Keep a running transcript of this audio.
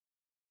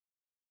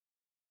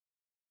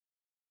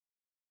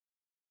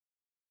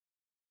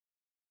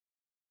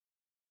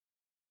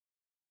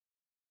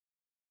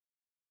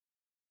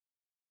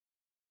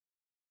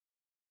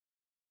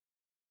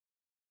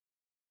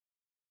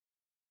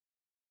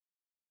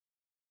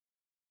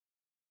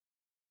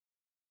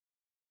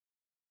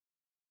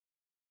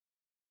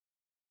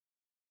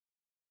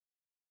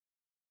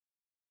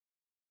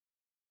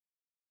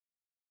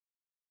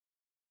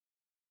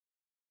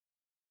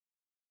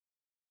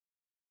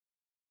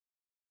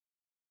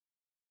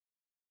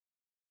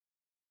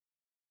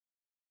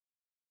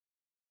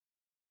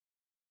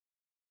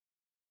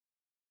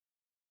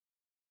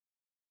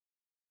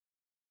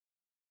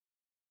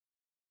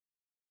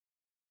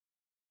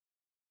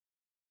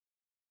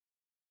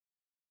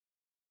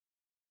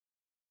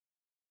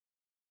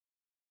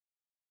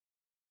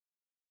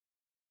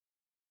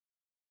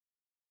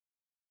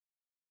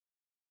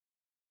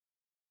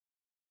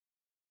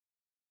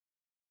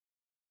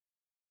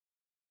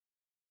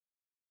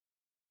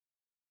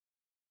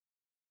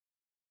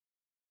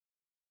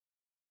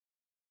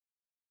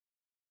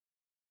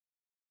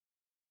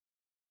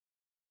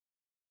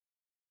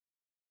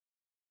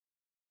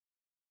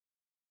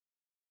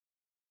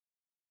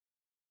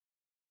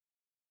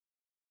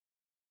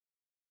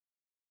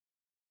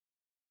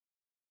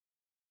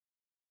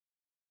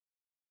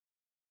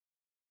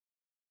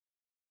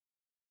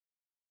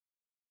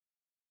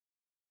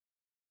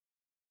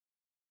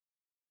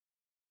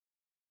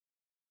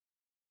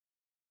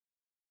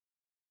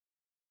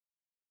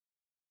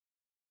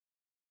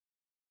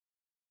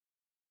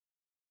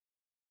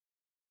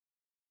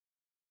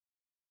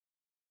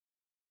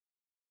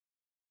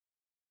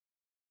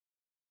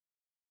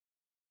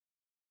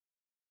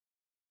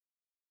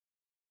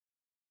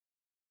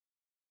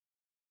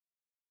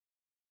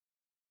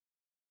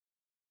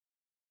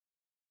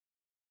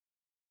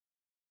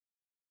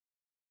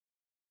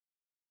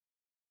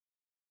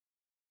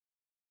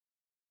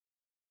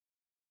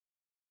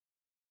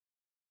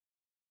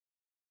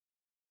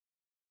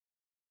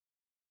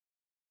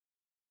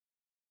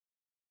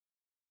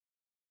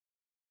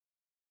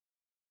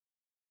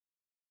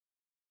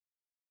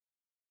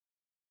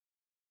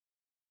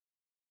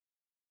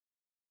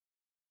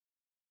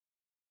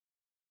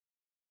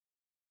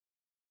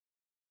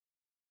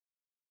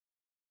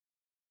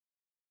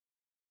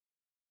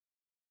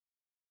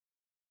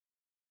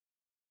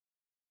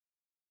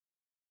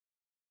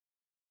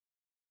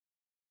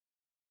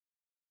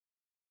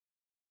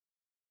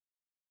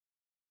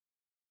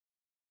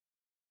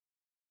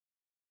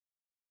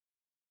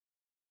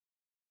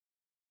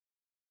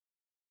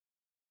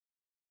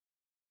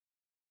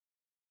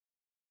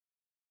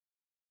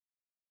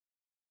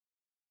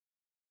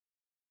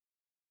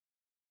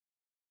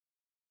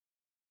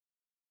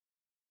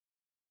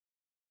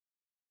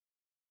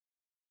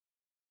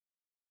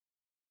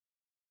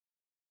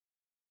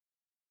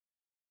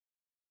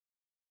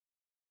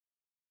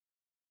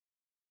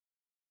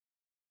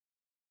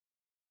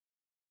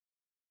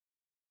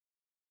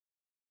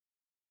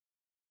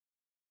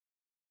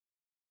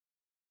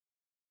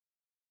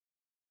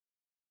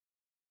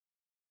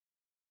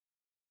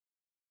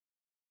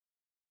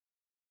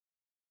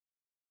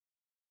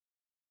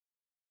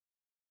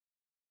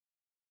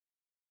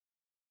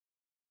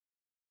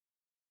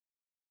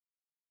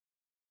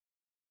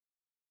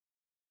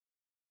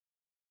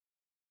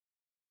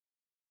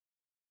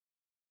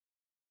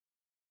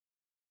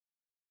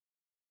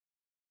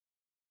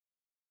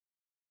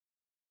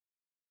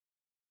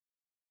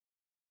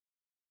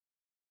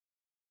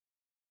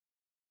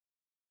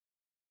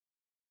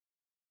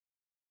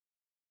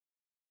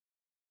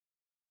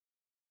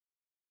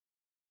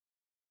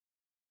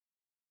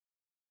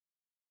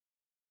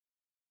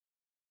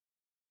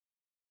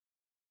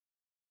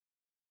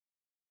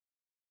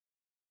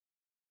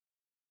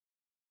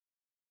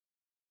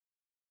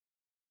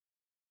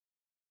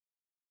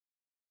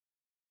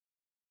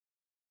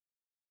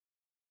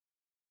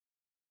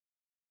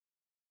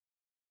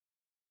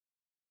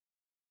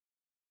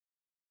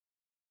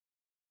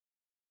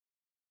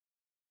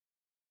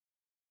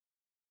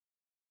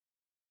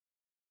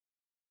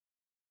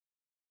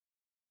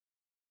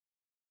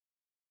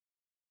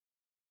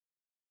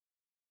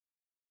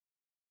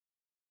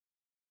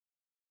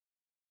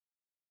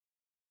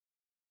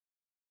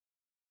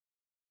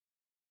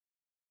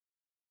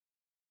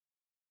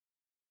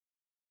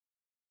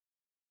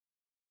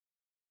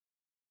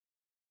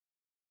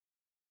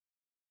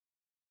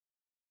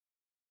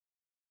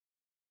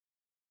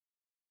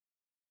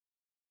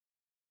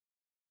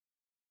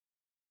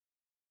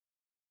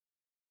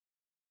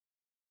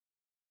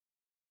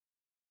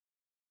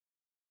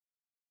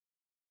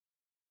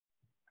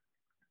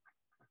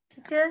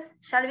Teachers,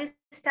 shall we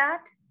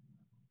start?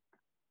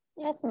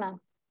 Yes, ma'am.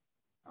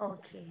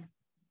 Okay.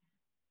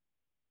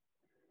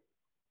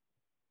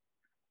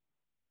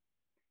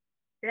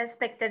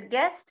 Respected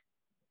guests,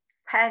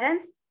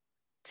 parents,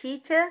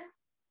 teachers,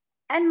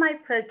 and my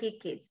perky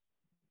kids,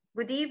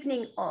 good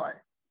evening all,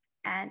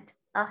 and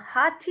a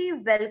hearty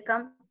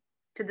welcome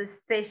to the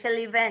special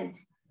event,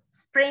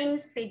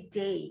 Springsfit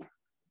Day.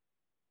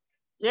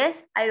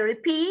 Yes, I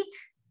repeat,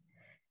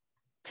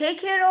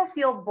 take care of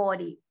your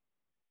body.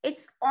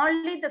 It's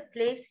only the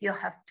place you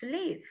have to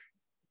live.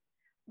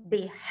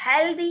 Be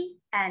healthy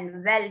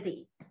and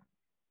wealthy.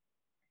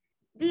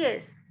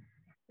 Dears,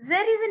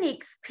 there is an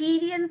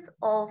experience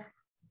of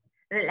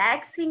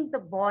relaxing the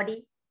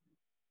body,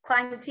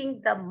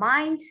 quieting the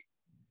mind,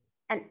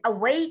 and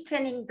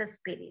awakening the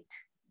spirit.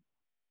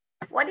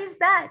 What is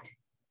that?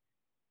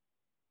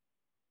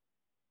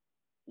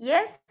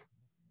 Yes?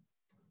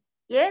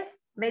 Yes,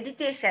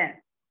 meditation.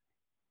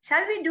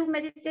 Shall we do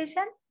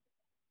meditation?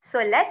 So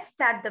let's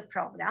start the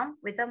program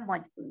with a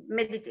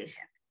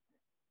meditation.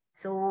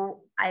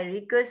 So I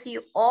request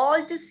you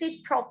all to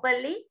sit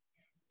properly.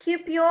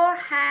 Keep your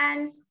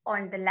hands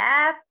on the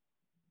lap,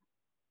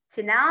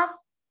 chin up,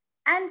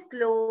 and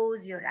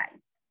close your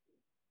eyes.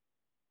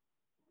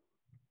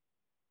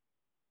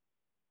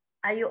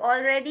 Are you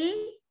all ready?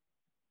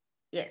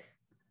 Yes.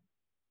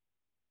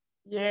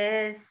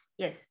 Yes,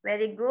 yes,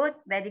 very good,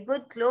 very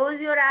good.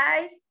 Close your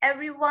eyes,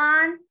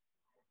 everyone.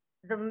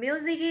 The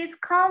music is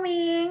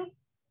coming.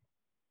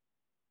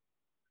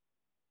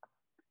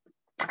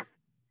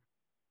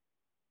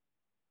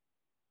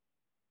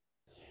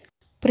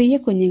 പ്രിയ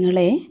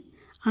കുഞ്ഞുങ്ങളെ,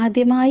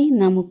 ആദ്യമായി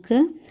നമുക്ക്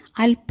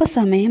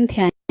അല്പസമയം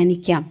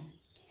ധ്യാനിക്കാം.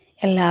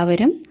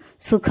 എല്ലാവരും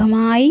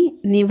സുഖമായി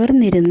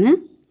നിവർന്നിരുന്ന്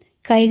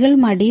കൈകൾ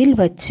മടിയിൽ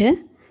വച്ച്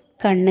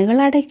കണ്ണുകൾ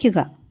അടയ്ക്കുക.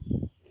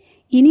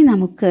 ഇനി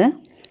നമുക്ക്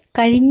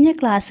കഴിഞ്ഞ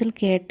ക്ലാസ്സിൽ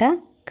കേട്ട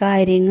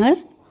കാര്യങ്ങൾ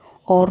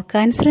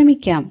ഓർക്കാൻ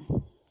ശ്രമിക്കാം.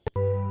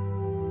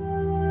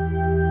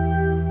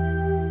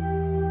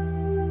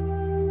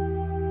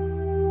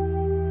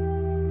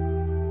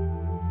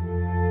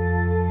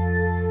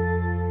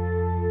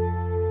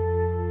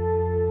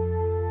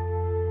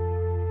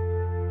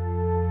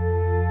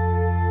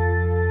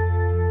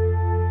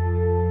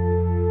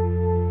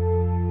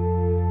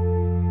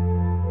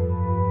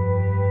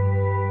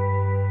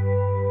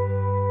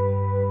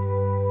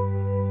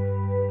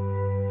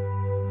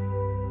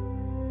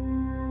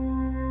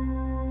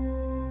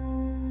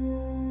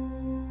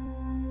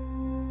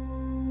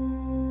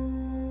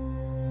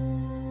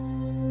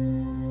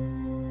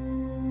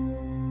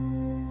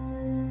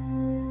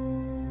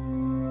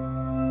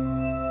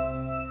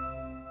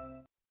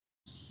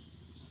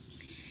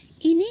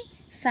 ഇനി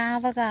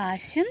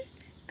സാവകാശം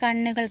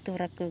കണ്ണുകൾ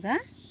തുറക്കുക.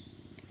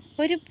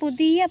 ഒരു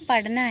പുതിയ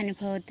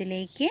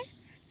പഠനാനുഭവത്തിലേക്ക്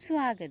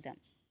സ്വാഗതം.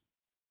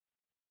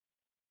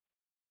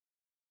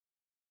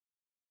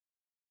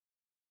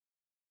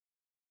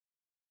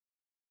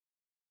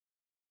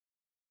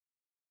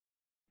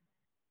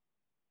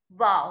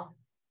 Wow,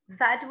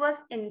 that was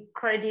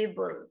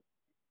incredible.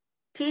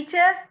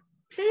 Teachers,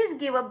 please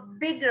give a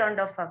big round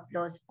of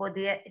applause for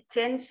their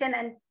attention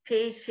and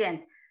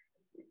patience.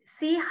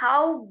 See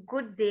how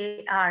good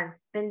they are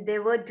when they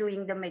were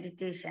doing the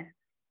meditation.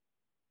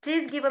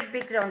 Please give a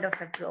big round of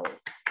applause.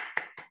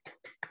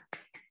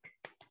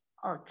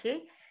 Okay,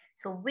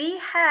 so we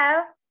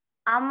have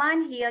Aman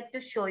here to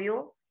show you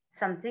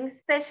something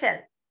special.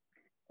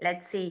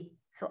 Let's see.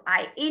 So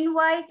I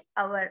invite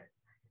our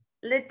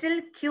little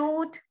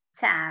cute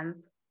champ,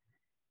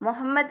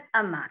 Muhammad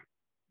Aman.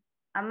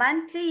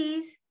 Aman,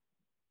 please.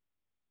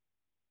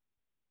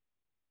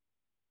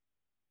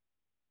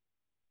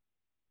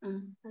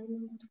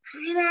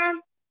 Hi, ma'am.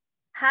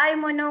 Hi,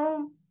 Monu.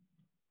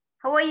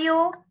 How are you?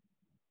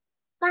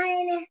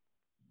 Fine.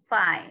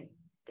 Fine.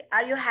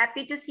 Are you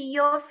happy to see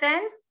your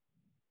friends?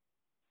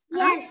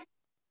 Yes. Huh?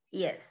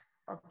 Yes.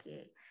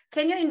 Okay.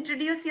 Can you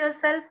introduce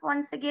yourself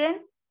once again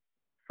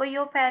for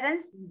your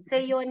parents?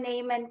 Say your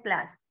name and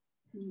class.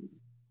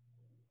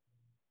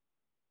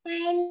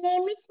 My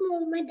name is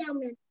Muhammad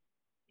Aman.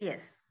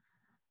 Yes.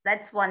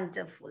 That's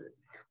wonderful.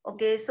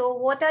 Okay. So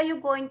what are you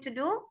going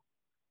to do?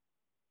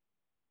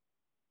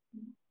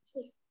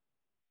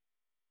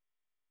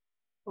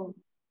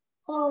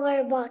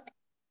 Hoverboard.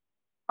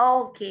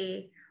 Okay.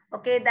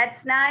 Okay.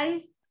 That's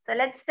nice. So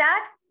let's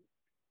start.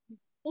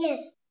 Yes.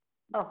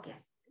 Okay.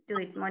 Do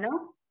it, Mono.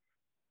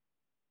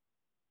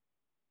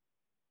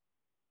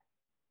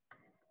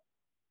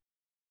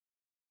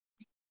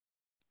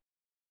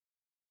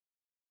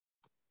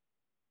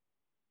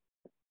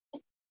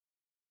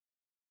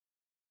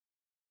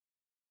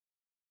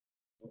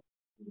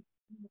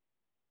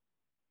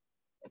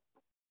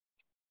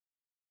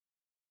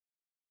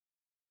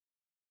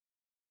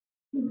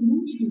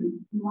 Bluetooth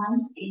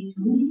device is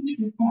ready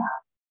to pair.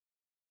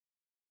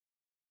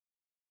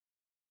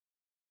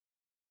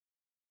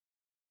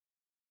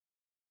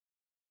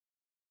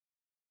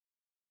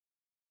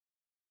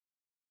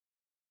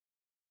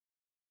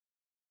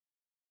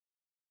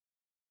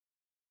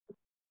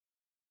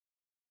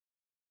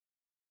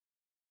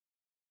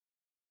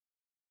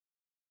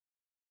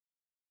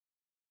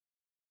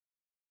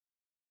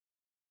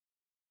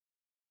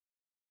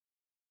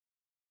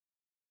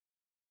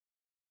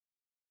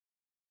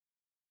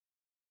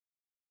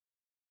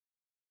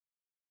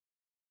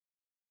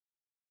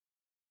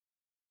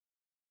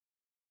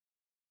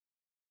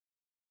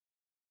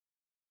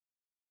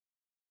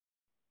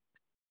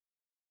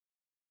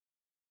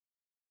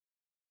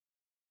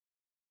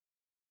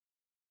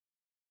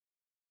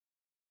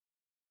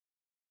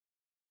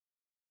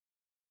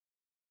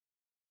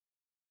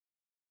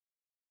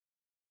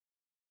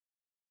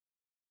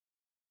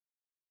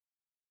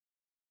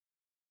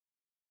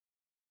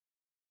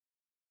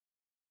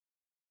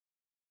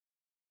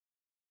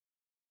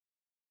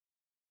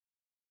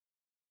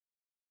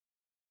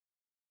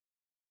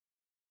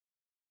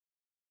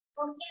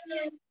 Okay,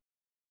 ma'am.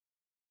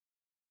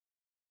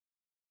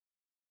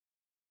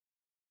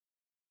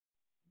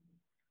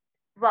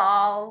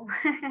 Wow,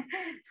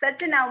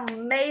 such an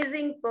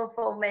amazing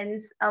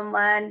performance,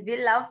 Aman.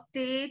 We loved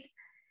it.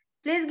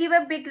 Please give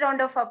a big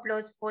round of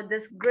applause for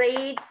this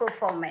great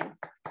performance.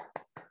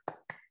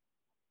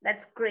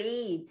 That's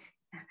great.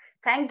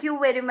 Thank you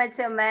very much,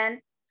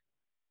 Aman.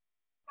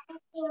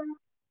 Thank you.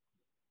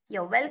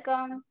 You're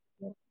welcome.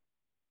 Dear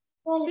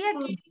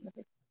Welcome. kids,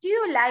 do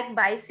you like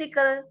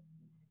bicycle?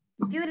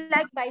 Do you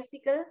like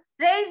bicycle?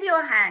 Raise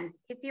your hands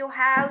if you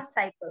have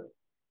cycle.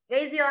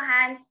 Raise your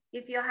hands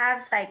if you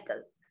have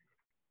cycle.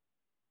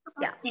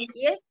 Yeah. Okay.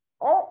 Yes.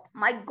 Oh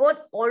my God,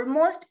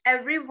 almost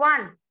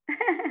everyone.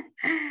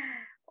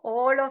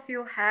 All of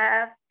you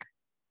have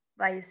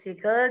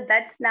bicycle.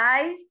 That's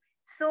nice.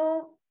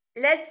 So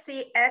let's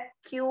see a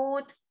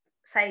cute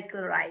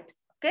cycle ride.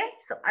 Okay.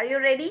 So are you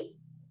ready?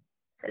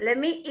 So let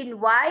me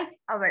invite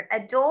our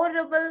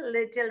adorable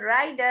little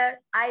rider,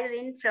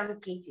 Irene from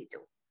KG2.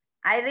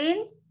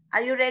 Irene,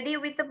 are you ready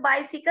with the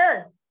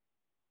bicycle?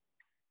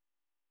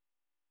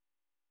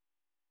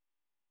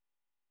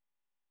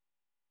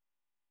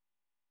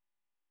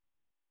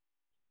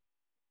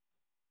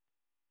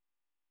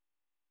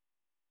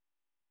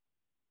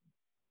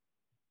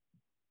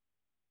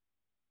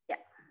 Yeah.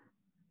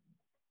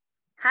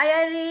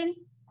 Hi, Irene.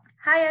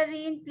 Hi,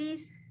 Irene,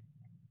 please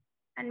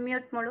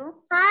unmute Molu.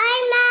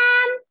 Hi,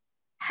 ma'am.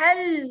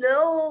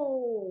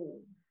 Hello.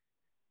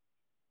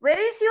 Where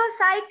is your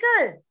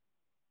cycle?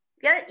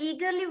 We are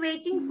eagerly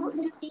waiting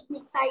to see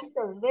the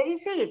cycle. Where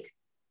is it?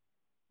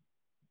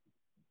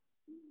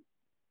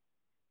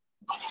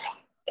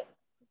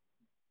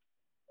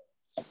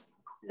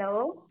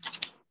 Hello?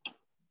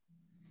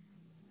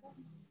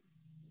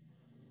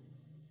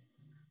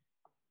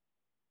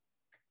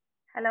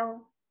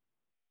 Hello?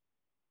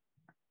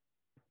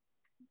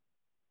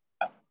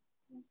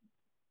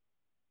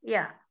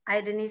 Yeah,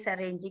 Irene is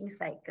arranging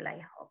cycle,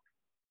 I hope.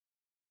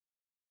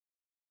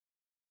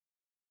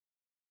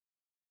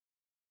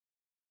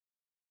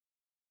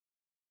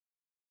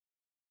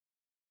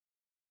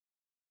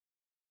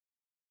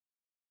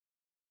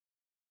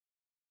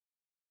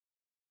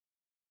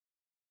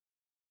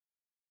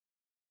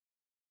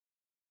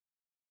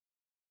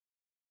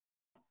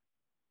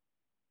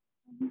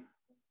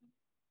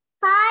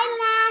 Hi,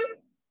 ma'am.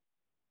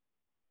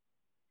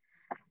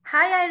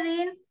 Hi,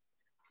 Irene.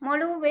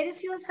 Molu, where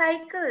is your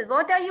cycle?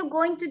 What are you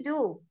going to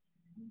do?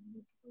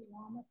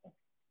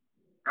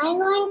 I'm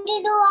going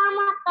to do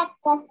warm-up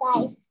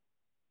exercise.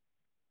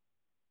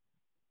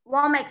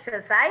 Warm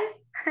exercise.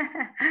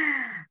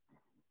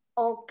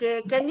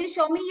 Okay, can you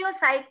show me your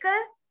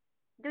cycle?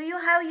 Do you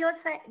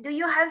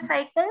have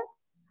cycle?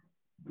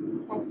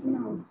 That's in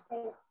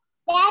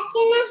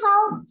the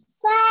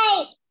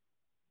outside.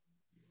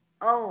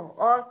 Oh,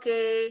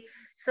 okay.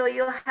 So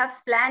you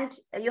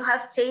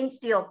have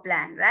changed your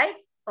plan, right?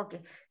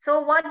 Okay. So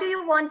what do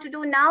you want to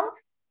do now?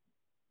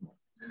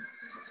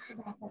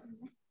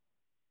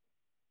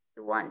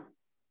 You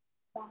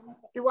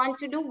want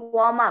to do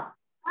warm up.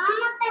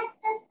 Warm-up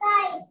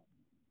exercise.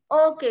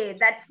 Okay,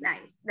 that's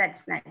nice.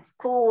 That's nice.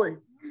 Cool.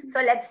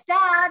 So let's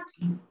start.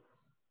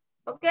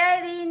 Okay,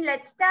 Irene,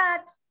 let's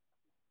start.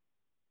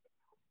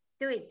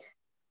 Do it.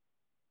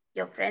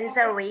 Your friends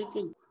are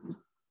waiting.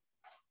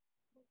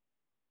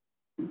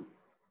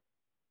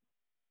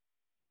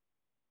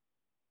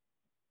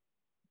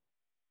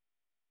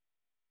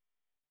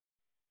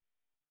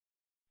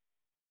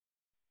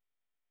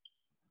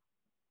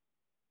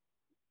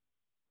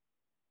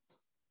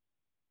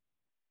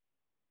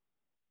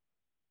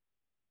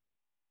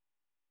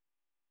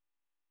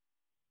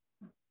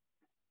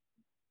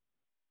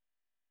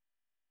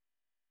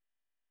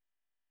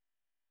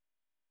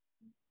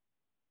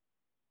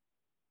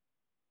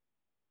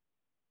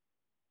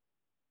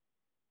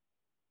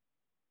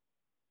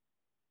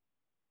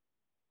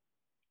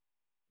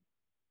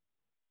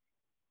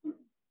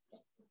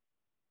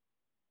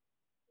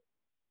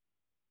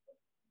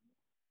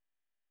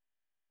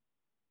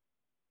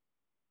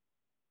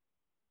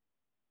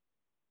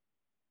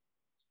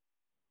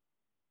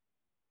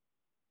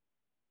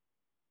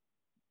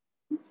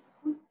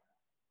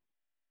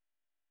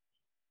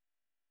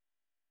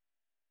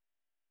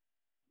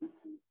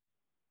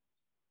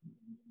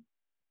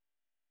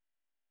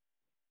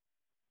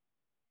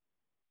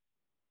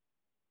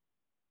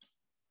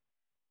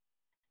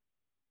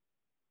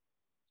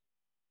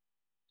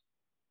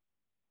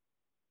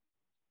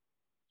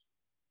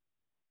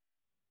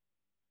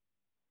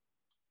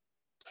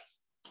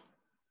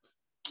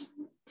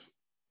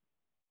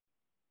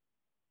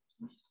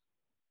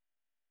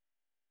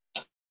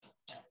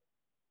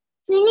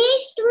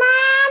 Finished,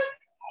 ma'am.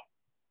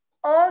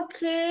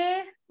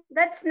 Okay,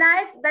 that's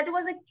nice. That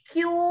was a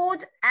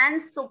cute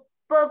and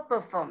super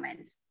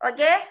performance.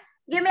 Okay,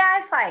 give me a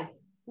high five.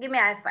 Give me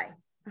a high five.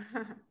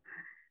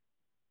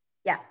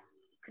 Yeah,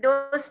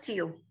 kudos to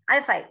you.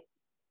 High five.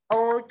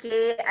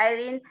 Okay,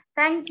 Irene.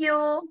 Thank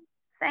you.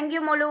 Thank you,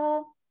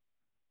 Molu.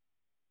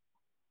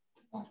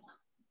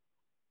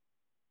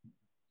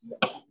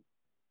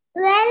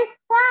 Welcome.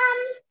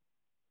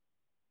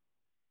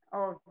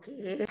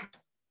 Okay.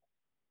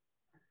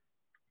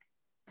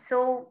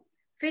 So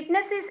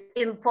fitness is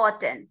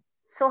important.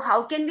 So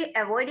how can we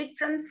avoid it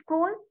from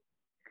school?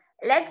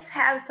 Let's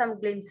have some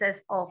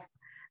glimpses of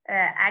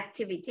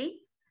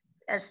activity,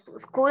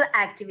 school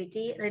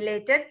activity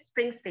related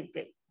Springsfit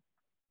Day.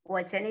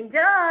 Watch and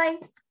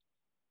enjoy.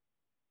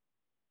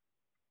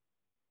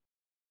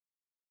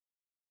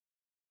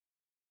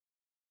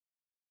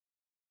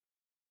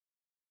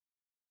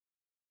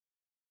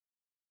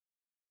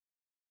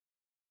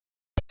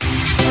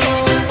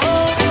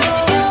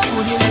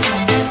 Audio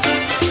Jungle.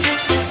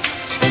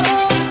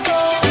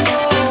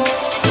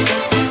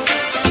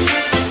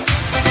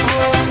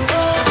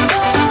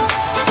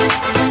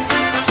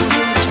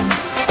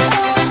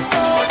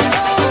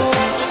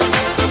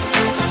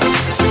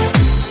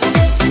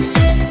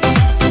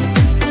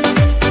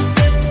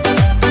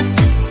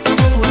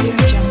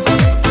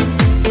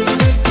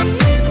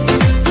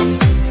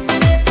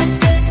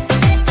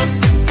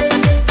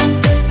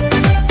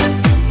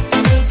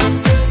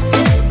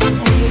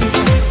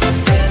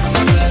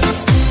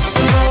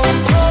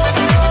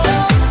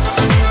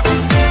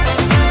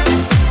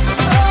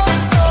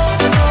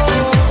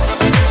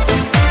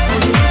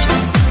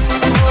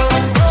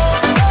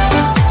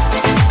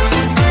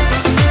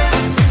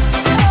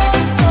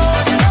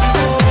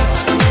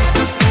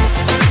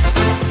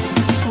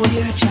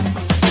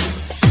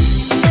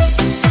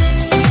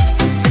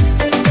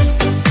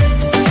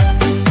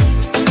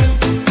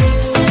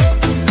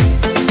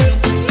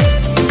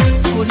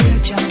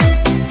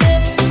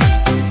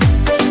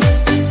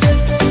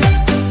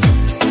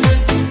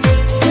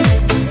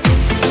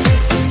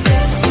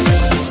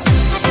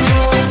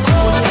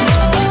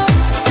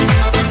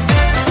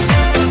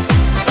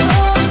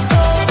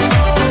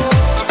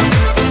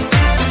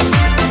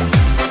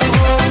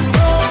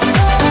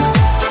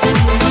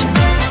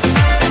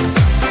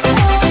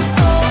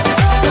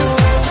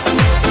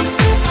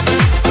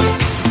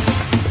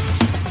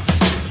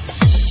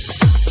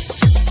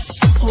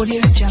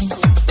 Audio Jungle. Audio Jungle.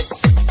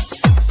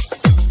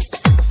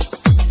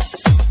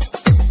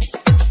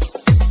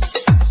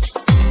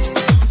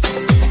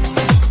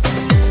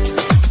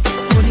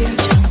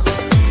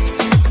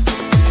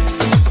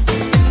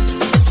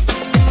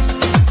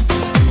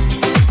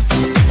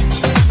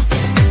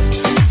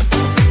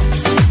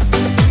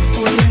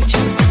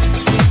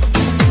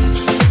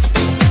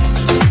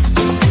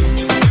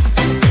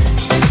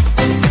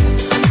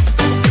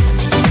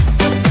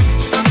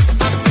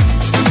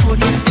 Audio Jungle.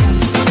 Audio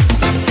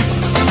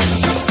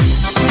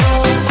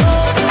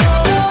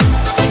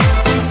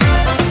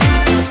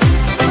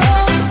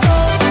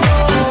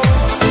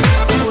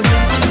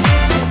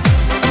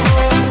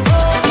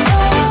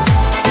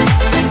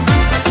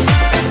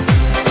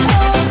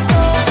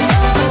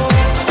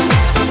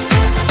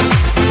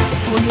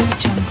Jungle. Audio Jungle. Audio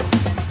Jungle.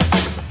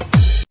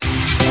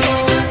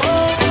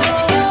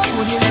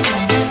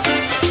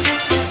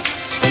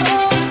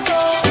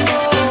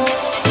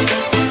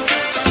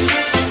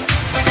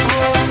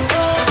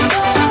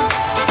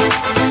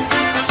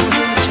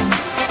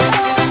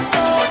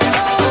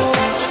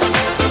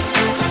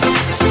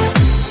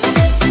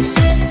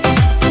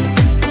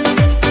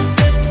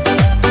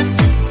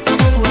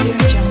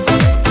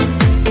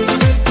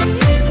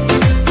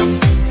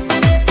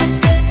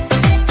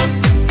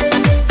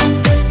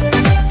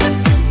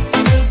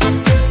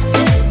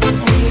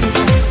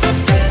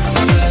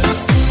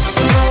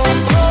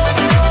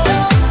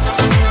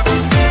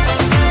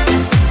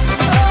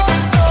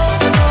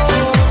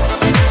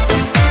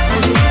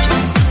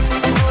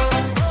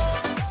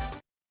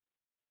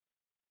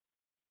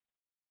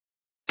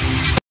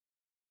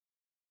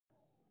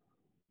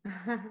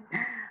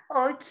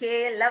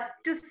 Okay, love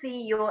to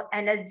see your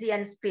energy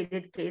and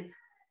spirit, kids.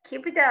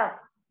 Keep it up.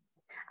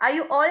 Are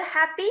you all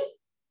happy?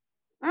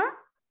 Hmm?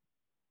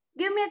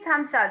 Give me a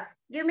thumbs up.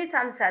 Give me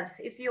thumbs ups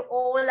if you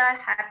all are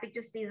happy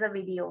to see the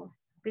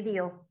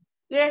video.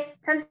 Yes,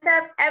 thumbs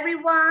up,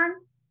 everyone.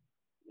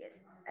 Yes,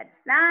 that's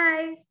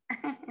nice.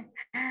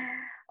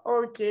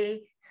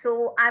 Okay,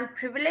 so I'm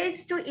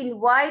privileged to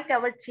invite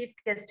our chief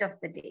guest of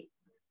the day,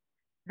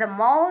 the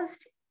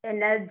most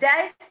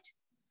energized,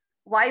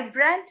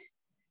 vibrant,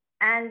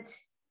 and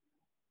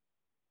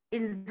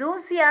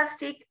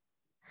enthusiastic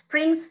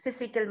Springs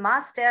physical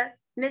master,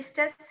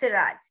 Mr.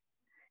 Siraj.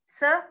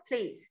 Sir,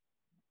 please.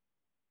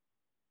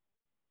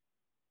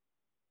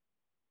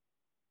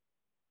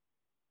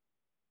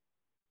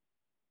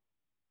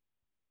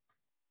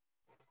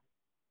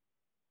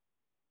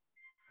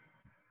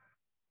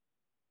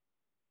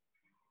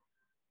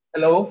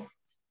 Hello,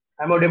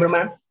 I'm audible,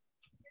 ma'am.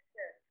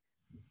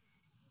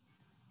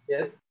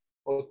 Yes.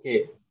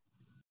 Okay.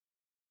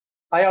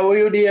 Hi, how are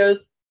you, dears?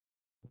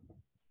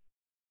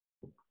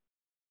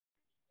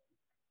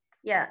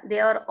 Yeah, they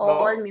are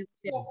Hello? all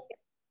muted.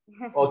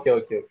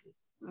 Okay.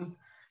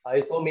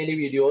 I saw many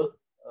videos,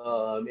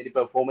 many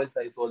performance.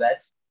 I saw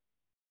that.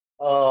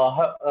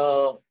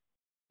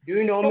 Do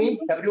you know me,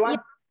 everyone?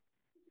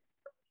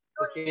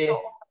 Okay.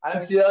 I'm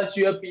Siraj,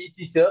 your PE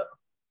teacher.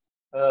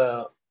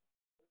 Uh,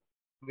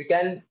 we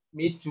can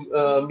meet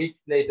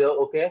later.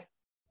 Okay.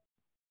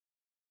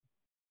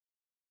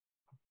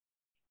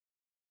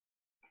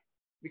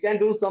 we can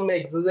do some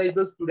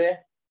exercises today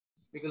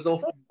because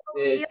of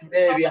You-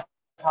 today we have.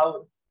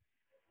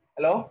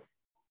 Hello,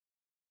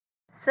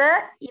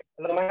 Sir,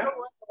 hello, ma'am.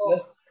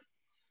 Yes.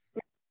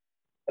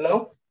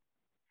 Hello,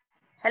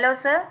 hello,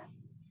 sir.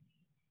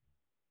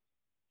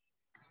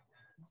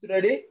 is it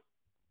ready?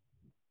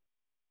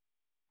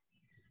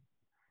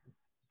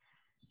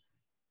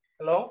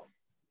 Hello,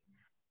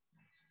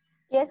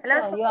 Yes, Hello,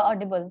 sir. sir. You are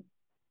audible.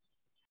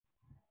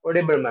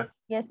 audible, ma'am.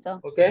 Yes, sir.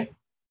 Okay,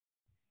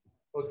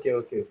 okay.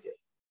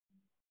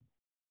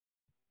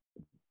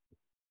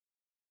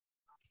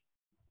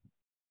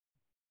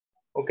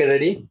 Okay,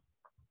 ready?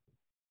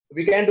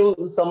 We can do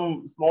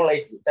some small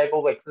type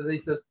of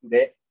exercises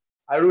today.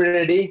 Are you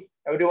ready,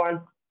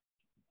 everyone?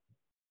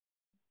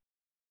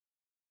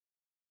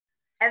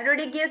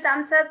 Everybody give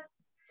thumbs up.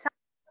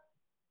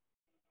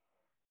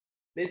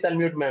 Please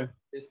unmute, ma'am.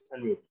 Please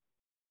unmute.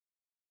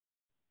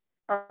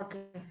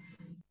 Okay.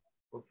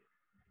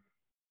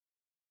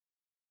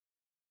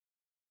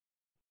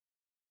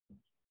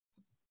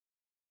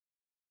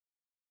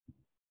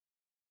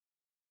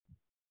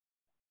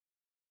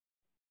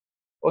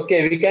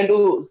 Okay, we can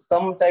do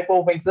some type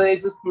of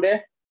exercises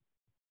today.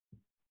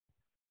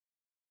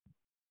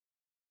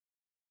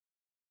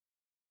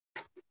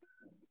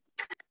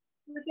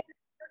 You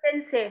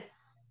can say.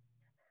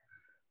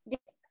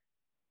 Just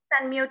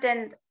unmute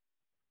and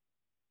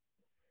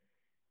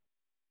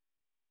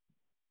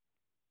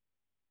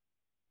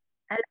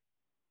hello,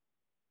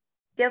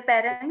 dear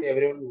parents. Okay,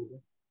 everyone.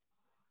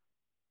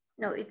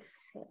 No, it's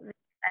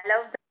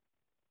allow the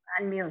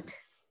unmute.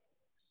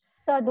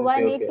 Sir, do I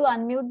Okay, need okay. to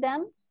unmute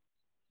them?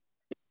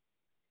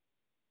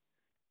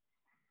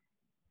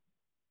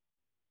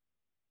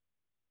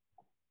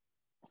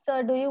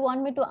 Sir, do you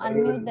want me to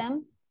unmute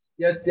them?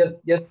 Yes,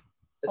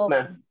 Okay.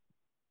 ma'am.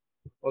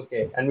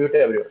 Okay, unmute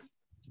everyone.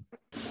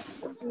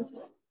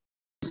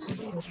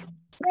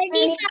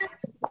 Ready, sir.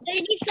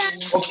 Ready,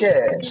 sir. Okay,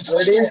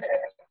 ready?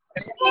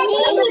 Ready,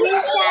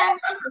 sir.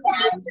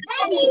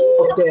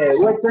 Okay,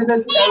 we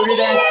exercise every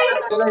day.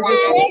 Okay,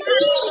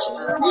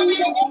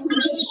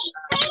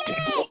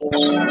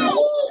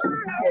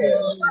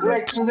 we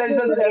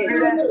exercises every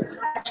day.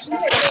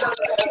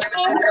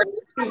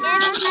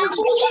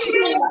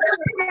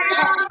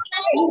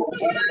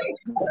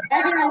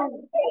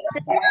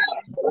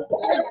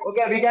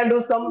 Okay, we can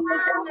do some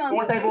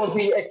more type of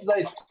the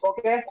exercise.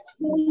 Okay,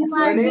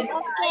 ready?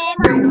 Okay.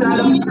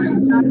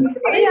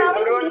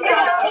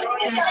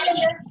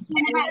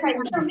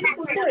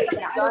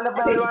 Stand up.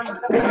 Everyone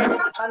stand up.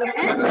 Stand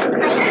up,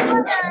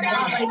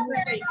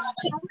 everyone.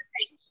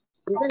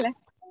 Stand up.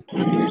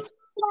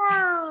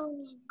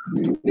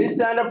 Please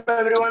stand up,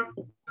 everyone.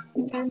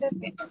 Stand up.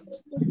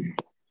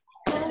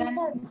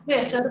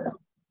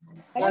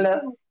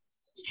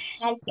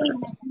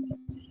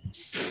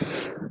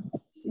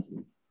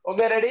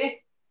 Okay,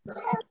 ready?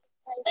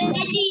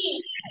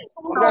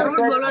 Okay,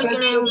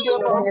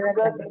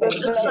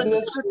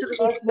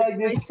 stretch like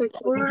this. Keep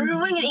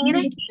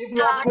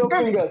lock your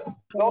fingers.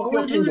 Lock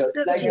your fingers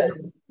like that.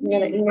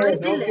 Lock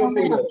your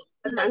fingers.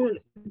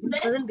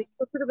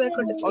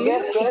 Okay,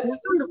 stretch.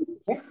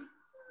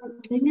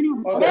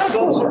 Okay,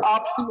 stretch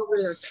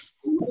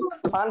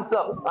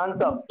up.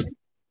 Hands up.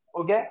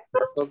 Okay?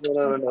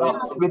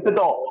 With the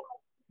toe.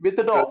 With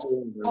the toe.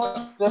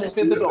 Just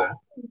with the toe.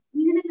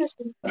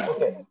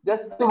 Okay.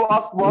 Just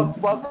walk forward.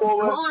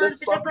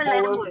 Just walk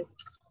forward.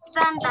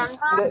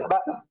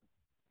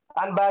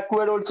 And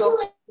backward also.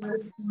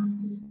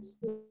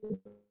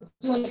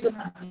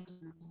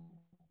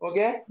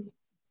 Okay?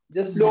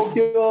 Just lock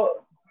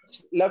your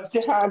left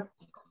hand.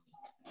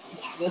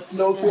 Just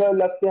lock your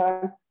left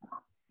hand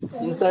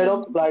inside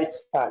of right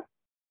hand.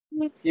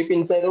 Keep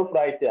inside of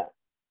right hand.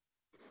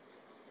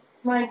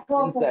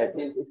 Inside.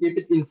 Keep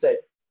it inside.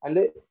 And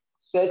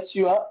stretch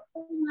your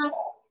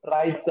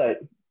right side.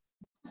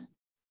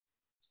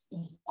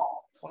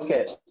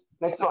 Okay.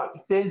 Next one.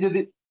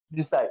 Change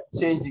this side.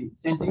 Changing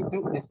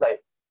to this side.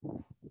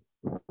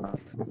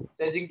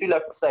 Changing to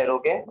left side.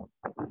 Okay.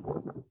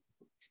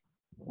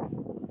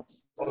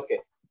 Okay.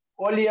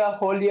 Hold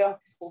here.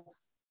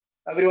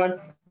 Everyone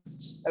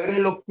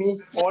look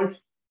me. Hold.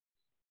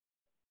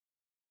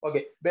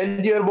 Okay.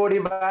 Bend your body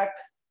back.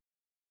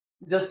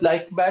 Just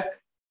like back.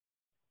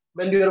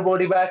 Bend your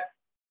body back.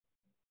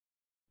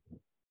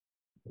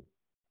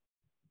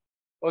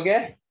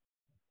 Okay.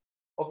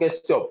 Okay.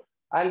 Stop.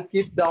 And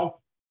keep down.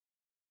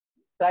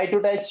 Try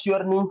to touch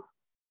your knee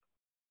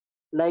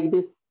like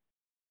this.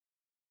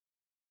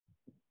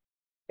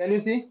 Can you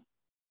see?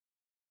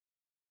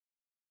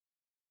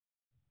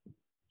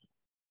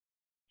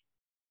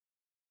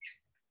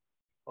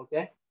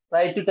 Okay.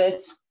 Try to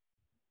touch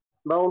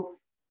down.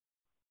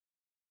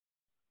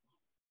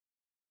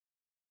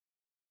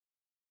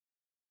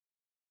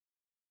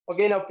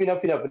 Okay, enough.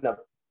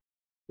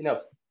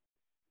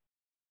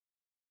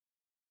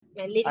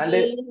 And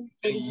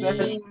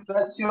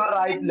stretch your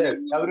right leg.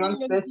 Everyone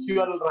stretch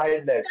your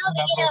right leg.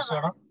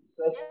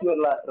 Stretch your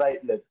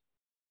right leg.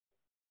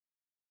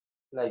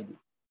 Like this.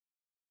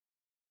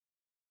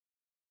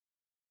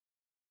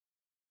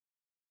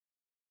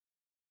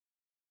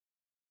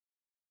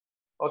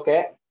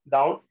 Okay,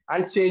 down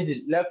and change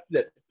it. Left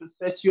leg. To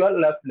stretch your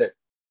left leg.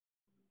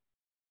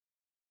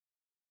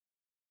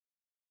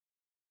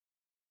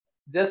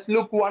 Just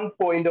look one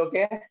point,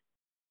 okay?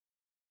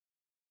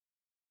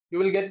 You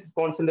will get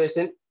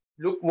concentration.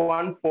 Look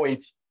one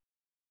point.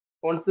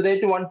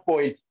 Concentrate one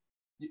point.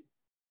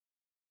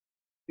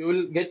 You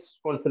will get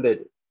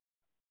concentrated.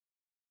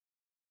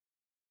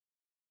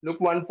 Look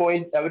one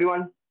point,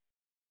 everyone.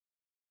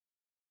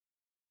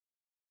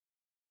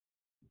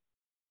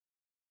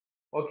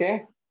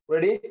 Okay,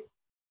 ready?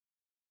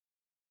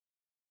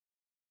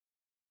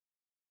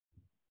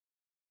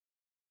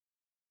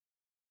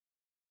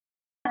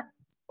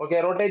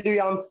 Okay, rotate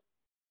your arms.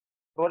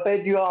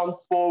 Rotate your arms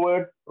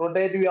forward.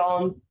 Rotate your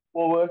arms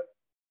forward.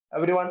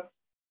 Everyone.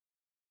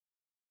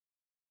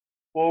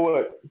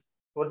 Forward.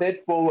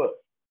 Rotate forward.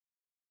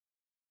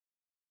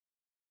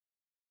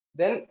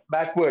 Then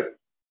backward.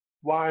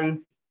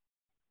 1,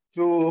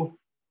 2,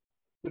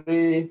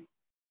 3,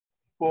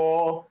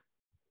 4,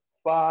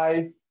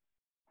 5,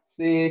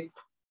 6,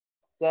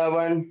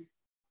 7,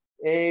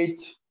 8,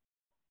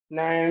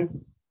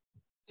 9,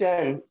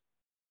 10.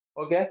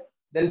 Okay.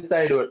 Then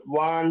sideward.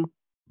 1,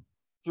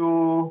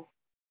 2,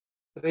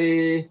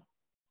 3,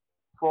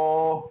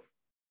 4,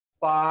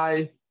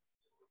 5,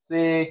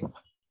 6,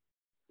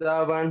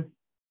 7,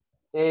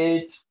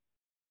 8,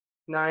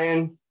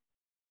 9,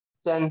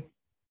 10.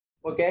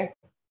 Okay.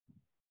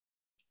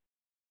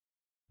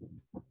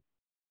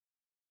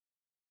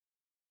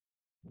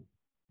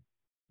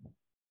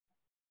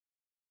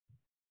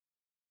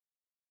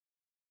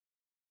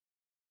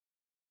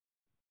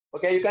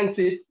 Okay, you can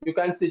sit. You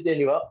can sit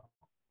anywhere.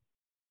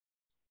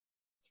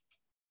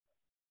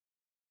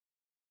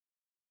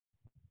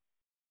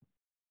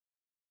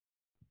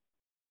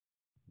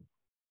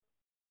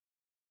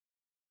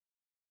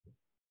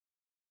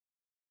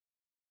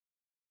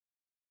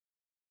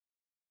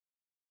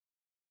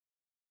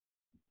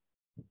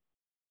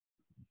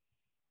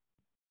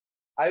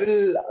 I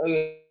will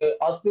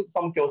ask you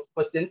some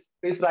questions.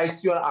 Please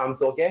raise your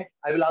arms, okay?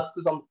 I will ask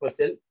you some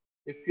questions.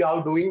 If you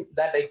are doing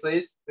that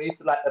exercise, please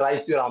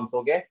raise your arms,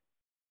 okay?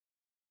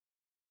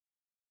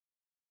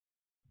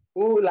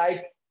 Who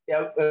like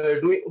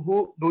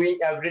doing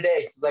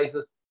everyday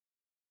exercises?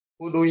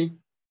 Who doing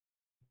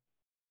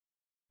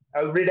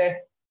every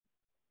day?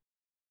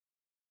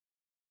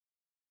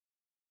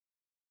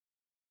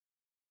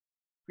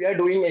 If you are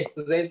doing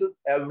exercises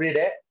every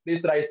day,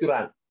 please raise your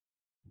hand.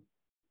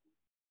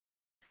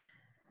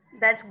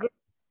 That's good.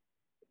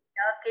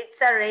 Your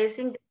kids are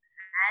raising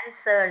their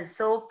answers.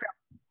 So proud.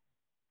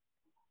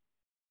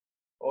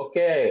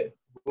 Okay,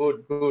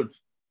 good, good.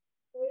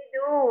 We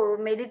do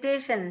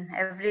meditation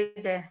every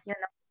day, you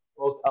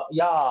know. Okay,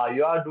 yeah,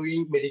 you are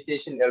doing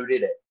meditation every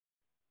day.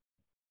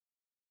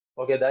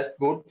 Okay, that's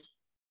good.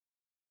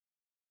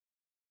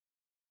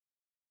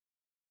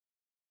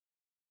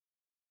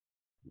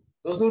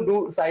 Those who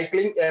do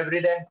cycling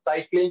every day,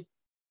 cycling,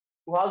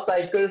 who have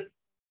cycled,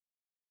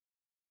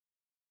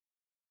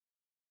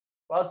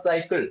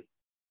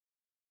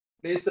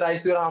 please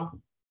raise your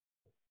arm.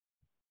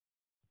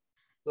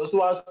 Those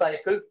who have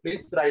cycled,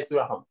 please raise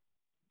your arm.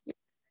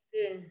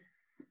 Okay.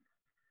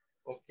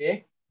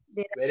 Okay,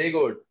 very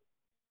good.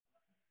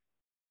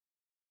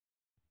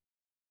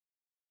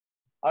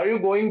 Are you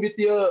going with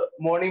your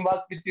morning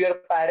walk with your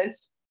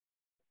parents?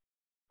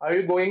 Are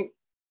you going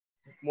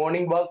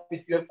morning walk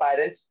with your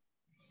parents?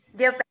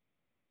 Dear parents,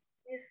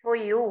 this is for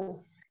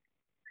you.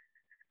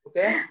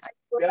 Okay,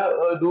 we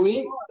are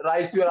doing,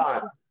 raise your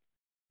hand.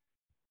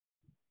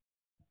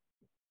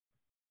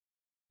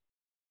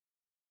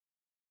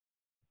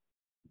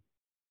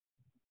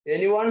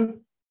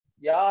 Anyone?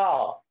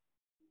 Yeah.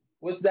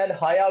 Who's that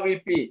Haya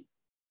VP?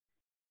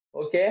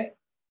 Okay.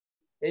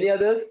 Any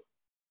others?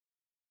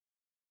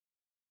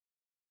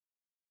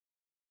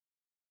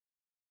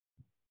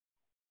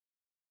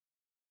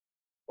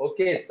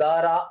 Okay,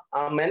 Sarah,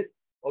 Amen.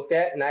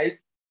 Okay, nice.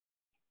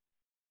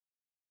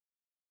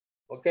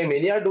 Okay,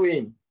 many are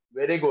doing.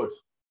 Very good.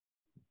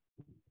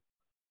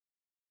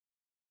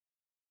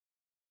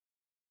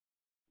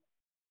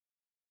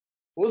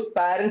 Whose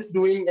parents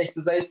doing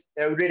exercise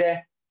every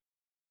day?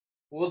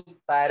 Whose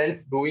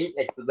parents doing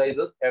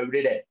exercises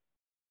every day?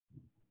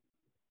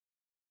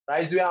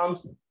 Raise your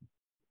arms.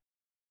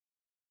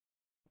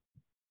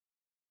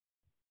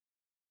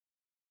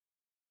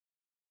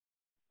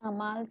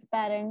 Amal's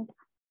parent,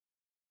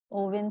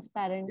 Owen's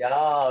parent.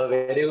 Yeah,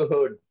 very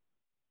good.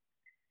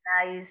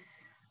 Nice.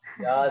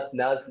 Yes,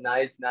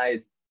 nice,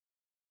 nice.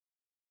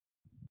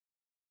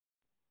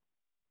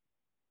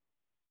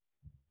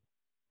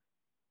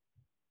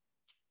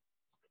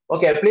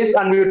 Okay, please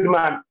unmute,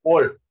 ma'am.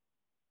 All.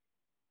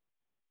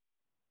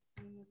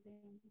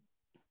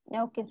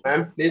 Okay, sir.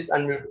 Ma'am, please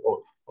unmute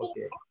all.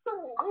 Okay.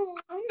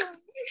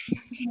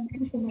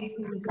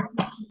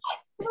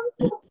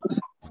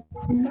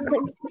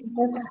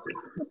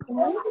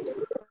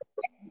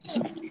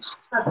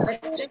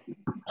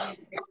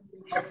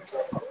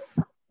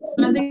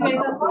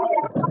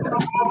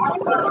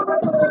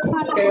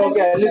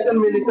 Okay. Listen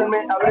me.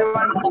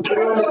 Everyone,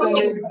 listen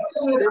me.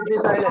 Please be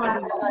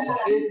silent.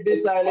 Please be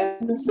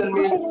silent. Listen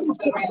me.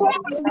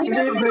 Take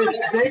a deep breath.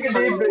 Take a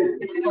deep breath.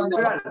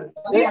 Everyone,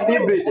 take a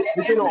deep breath.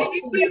 Listen on.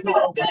 Take deep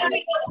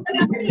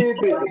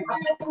breath.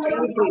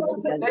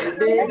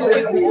 Take deep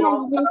breath. Listen on.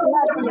 Take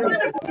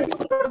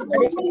deep breath.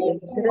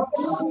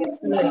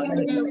 Like that.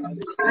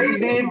 Take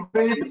deep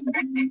breath.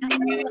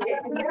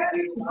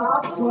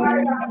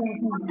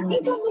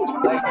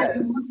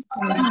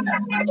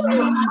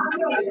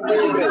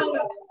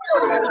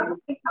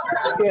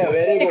 Okay,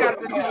 very good.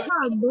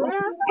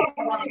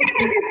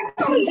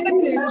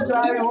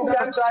 Who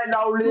can try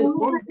loudly?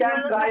 Who can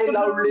try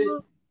loudly?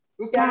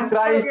 Who can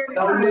try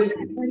loudly?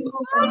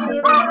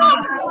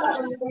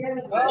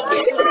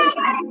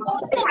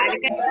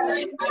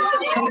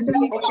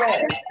 Okay.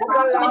 Who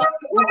can laugh?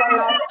 Who can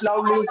laugh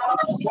loudly?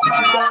 Who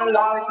can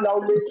laugh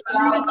loudly?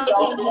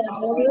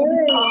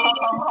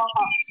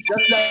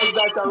 Just like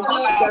that sound. Who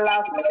can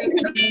laugh?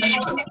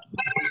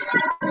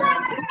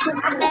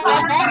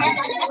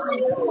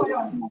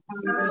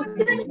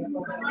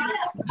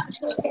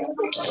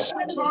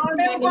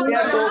 We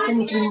are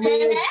talking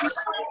English.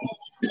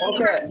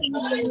 Okay.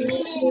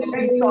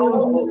 Make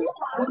sound.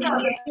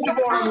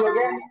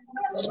 Okay.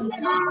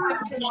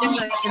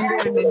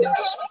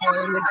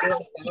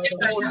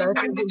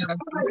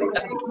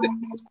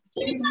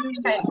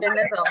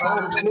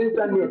 Please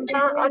unmute.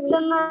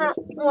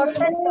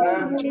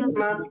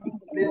 Ma'am,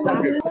 please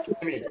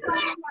unmute.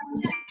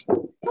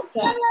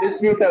 Please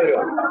mute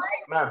everyone.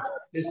 Ma'am,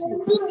 please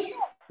mute.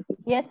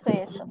 Yes, sir.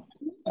 Yes, sir.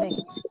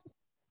 Right.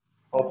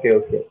 Okay,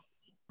 okay.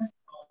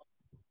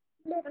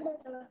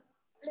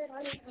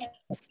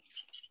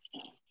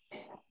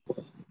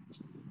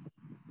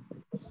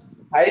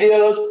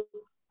 Ideas.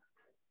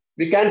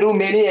 We can do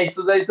many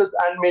exercises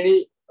and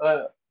many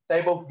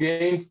type of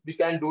games we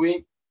can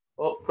doing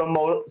from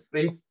our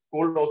Springs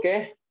school.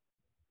 Okay.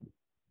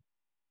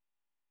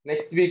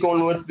 Next week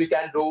onwards, we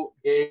can do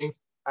games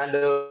and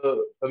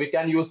we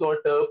can use our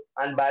turf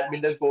and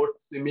badminton court,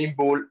 swimming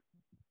pool,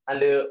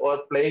 and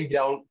or playing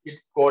ground,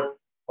 kids court,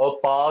 or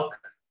park.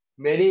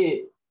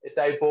 Many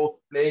type of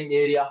playing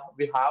area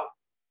we have.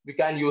 We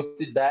can use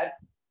it that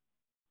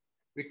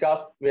we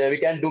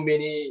can do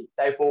many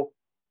type of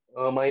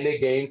minor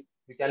games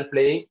we can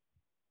play.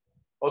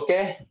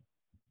 Okay,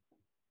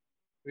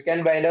 we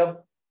can wind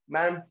up,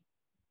 ma'am.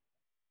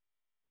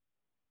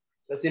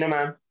 Rasina,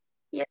 ma'am.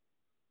 Yes.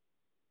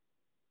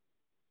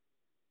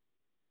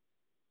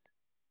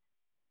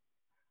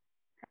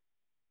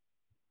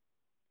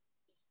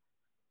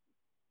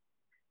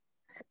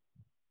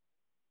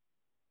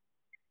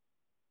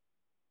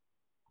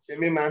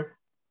 Shimi, ma'am.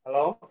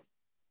 Hello.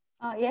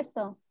 Yes,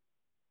 sir.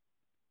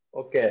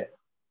 Okay.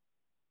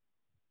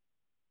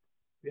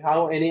 We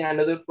have any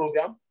another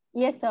program?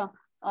 Yes, sir.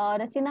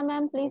 Rasina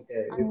ma'am, please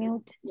Okay.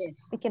 unmute. Yes.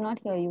 We cannot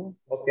hear you.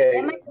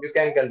 Okay. You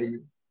can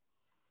continue.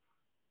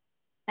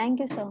 Thank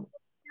you, sir.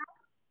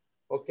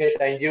 Okay.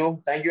 Thank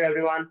you. Thank you,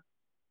 everyone.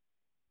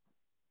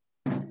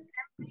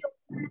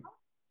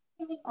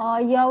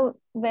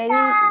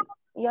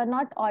 You're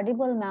not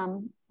audible,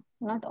 ma'am.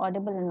 Not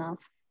audible enough.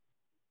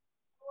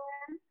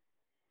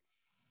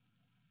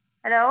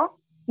 Hello?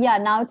 Yeah,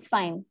 now it's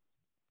fine.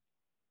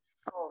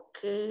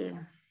 Okay.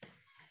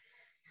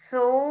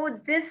 So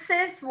this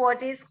is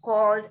what is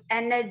called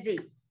energy.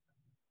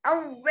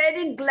 I'm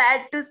very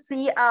glad to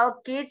see our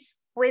kids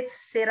with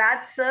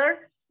Sirat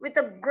sir with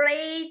a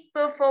great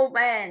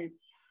performance.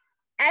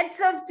 Hats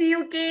off to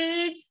you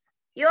kids.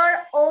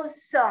 You're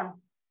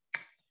awesome.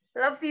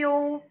 Love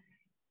you.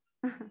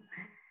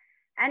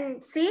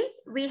 And see,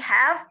 we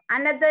have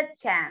another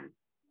champ.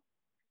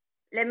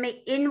 Let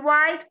me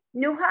invite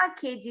Nuha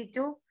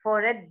KG2 for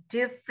a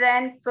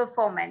different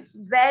performance,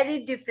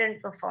 very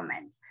different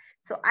performance.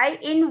 So I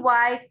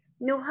invite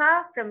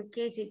Nuha from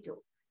KG2.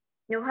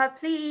 Nuha,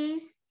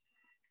 please.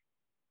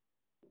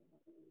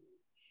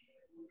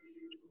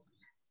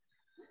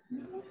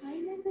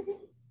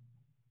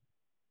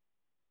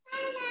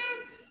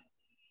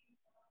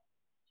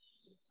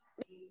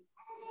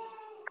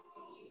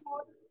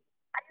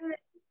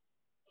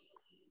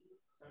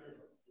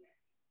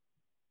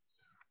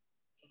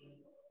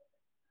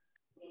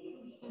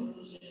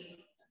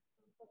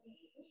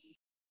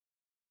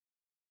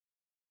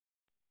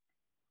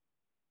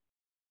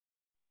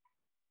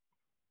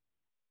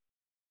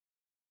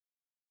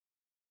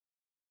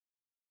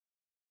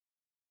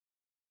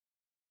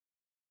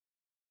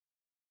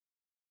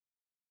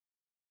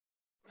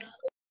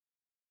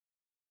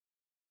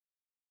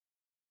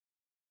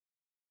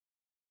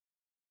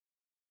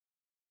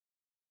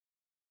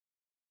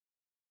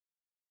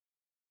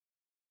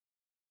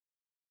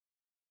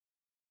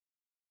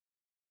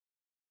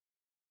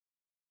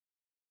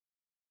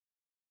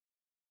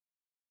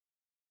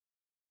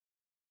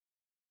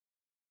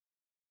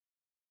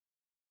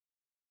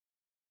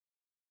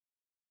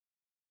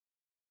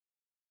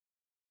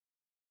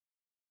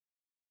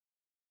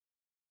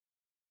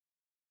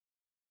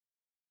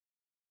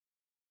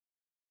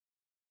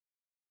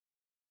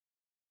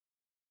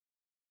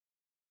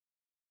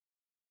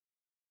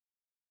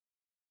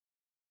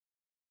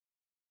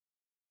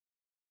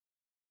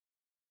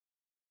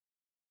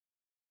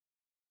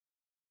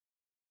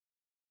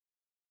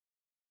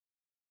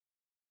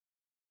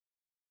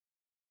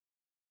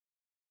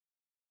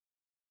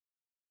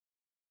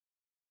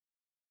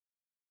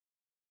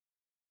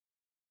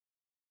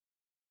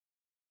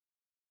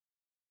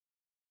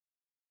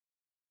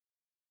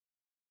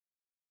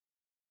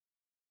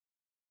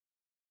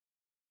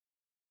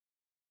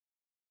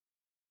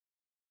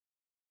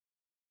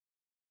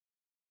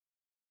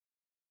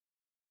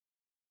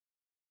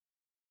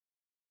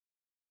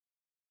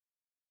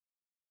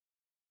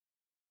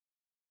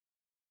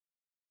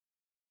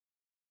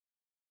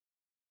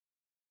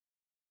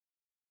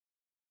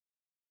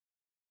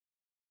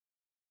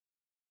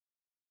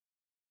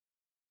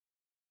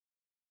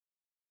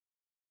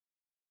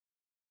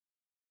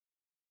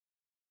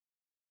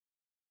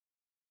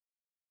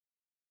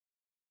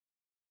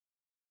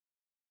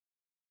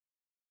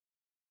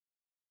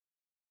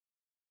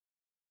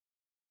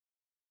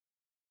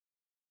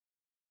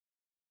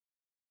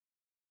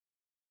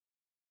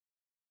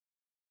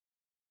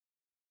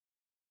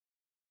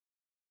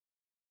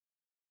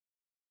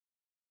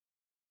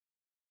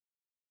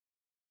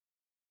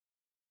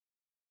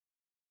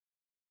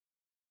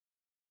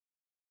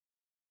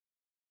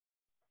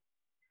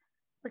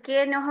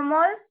 Okay,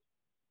 Nohamol,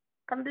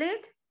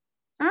 complete?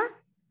 Hmm?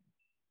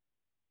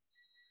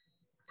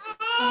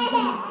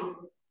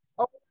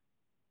 Oh,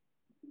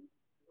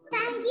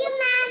 Thank you,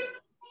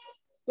 ma'am.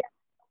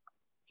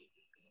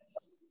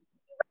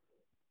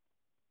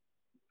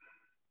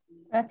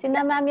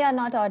 Rasina ma'am, you are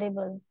not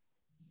audible.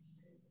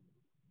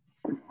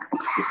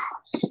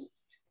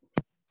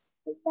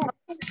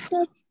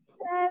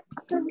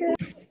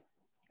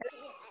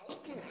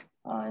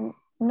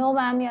 No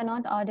ma'am, you are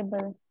not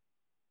audible.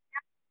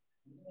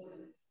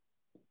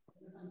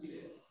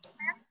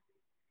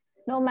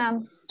 No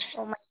ma'am,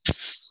 oh my.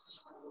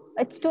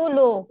 it's too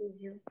low.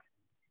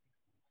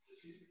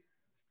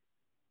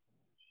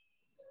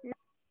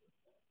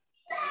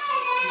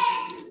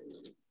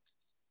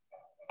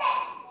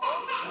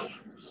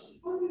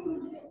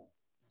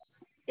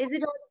 Is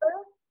it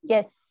audible?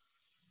 Yes.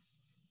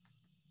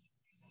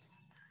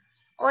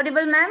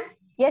 Audible, ma'am?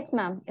 Yes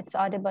ma'am, it's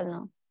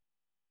audible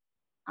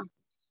now.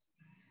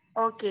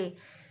 Okay.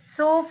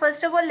 So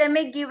first of all, let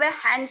me give a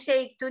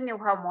handshake to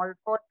Nohamol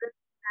for this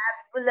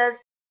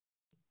fabulous.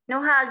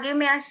 Noha, give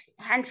me a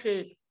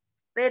handshake.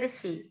 Where is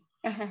she?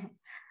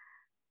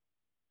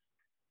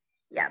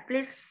 Yeah,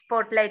 please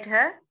spotlight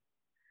her.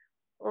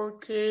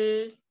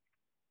 Okay.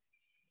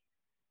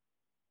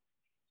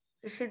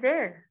 Is she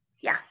there?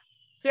 Yeah,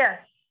 here.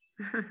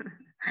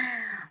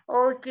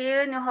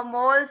 Okay,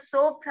 Nohamol,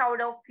 so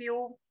proud of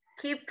you.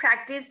 Keep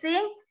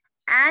practicing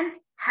and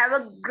have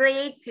a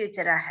great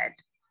future ahead.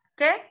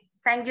 Okay,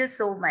 thank you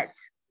so much.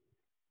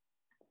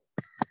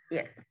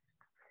 Yes.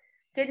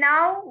 Okay,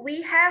 now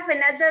we have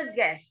another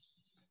guest.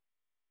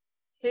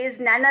 He is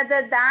none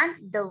other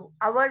than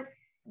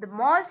the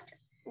most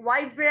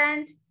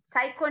vibrant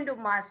taekwondo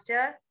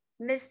master,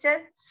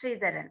 Mr.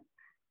 Sridharan.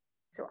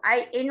 So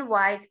I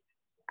invite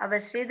our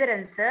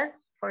Sridharan sir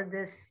for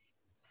this.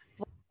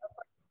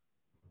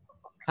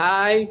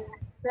 Hi.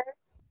 Sir,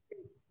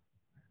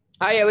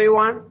 Hi,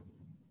 everyone.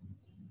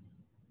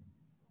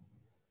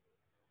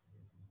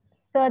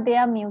 Sir, they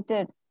are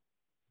muted.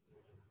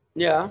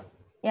 Yeah.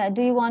 Yeah,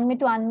 do you want me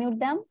to unmute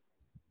them?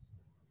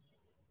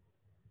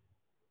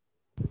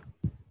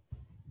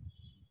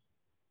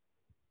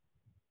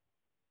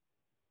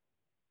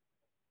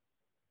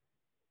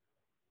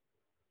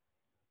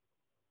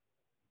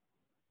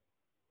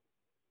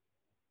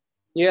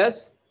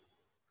 Yes.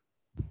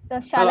 So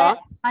shall Hello.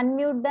 I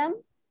unmute them?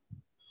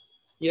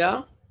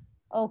 Yeah.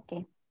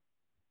 Okay.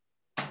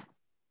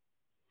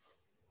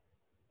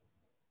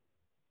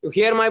 You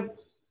hear my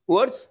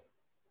words?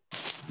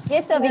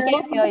 Yes, sir, we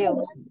can hear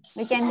you.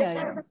 We can hear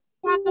you.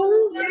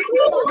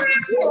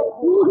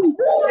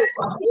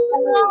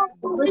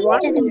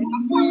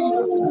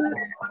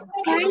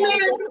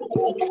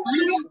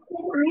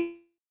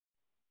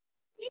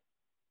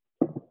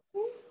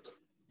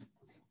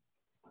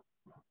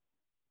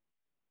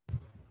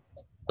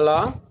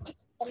 Hello.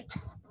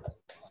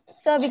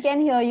 Sir, we can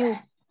hear you.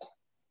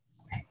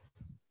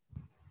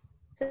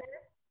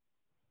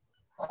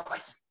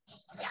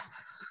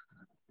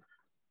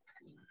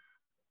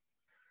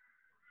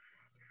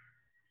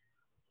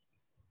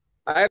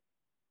 I,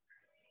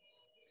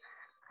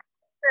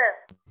 sir.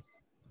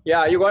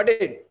 yeah, you got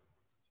it.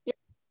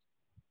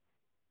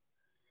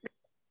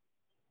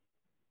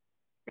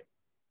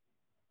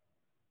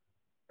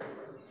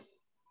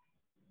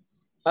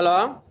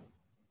 Hello.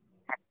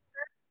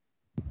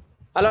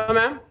 Hello,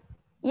 ma'am.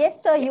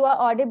 Yes, sir, you are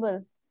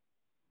audible.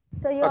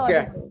 Sir, you are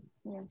Okay. audible.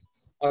 Yeah.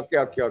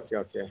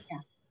 Okay.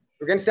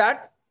 You can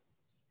start.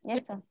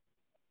 Yes, sir.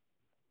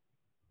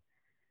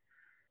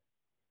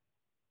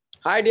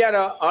 Hi, dear,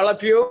 all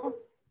of you.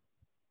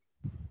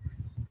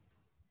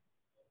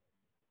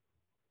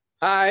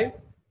 Hi.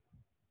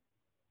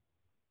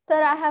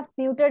 Sir, I have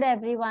muted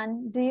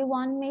everyone. Do you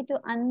want me to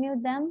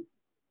unmute them?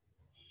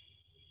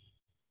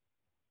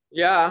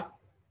 Yeah.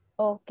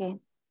 Okay.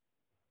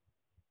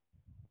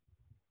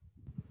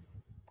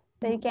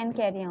 So you can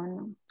carry on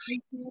now.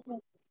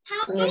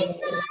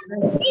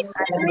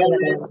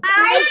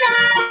 Hi, sir. Hi,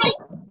 sir.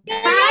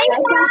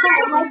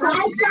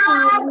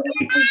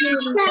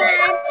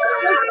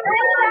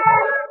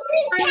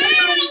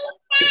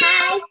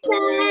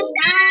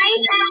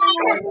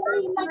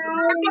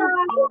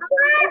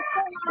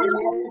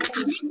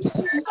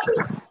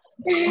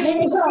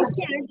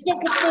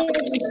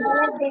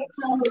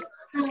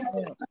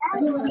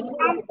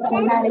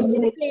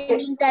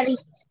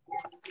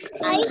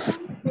 Hi,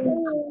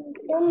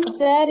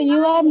 Sir,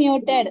 you are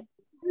muted.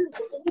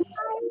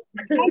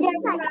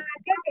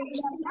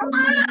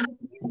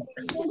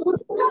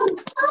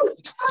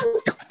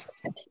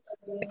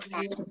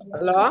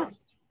 Hello.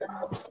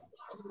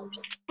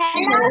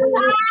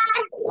 Hello.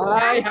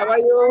 Hi, how are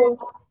you?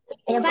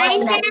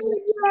 Fine,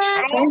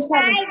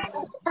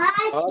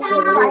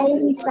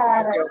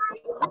 sir.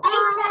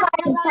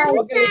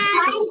 Okay,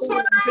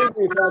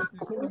 very good.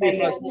 Okay, listen me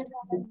first.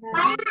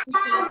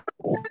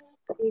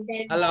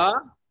 Hello.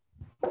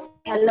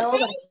 Hello.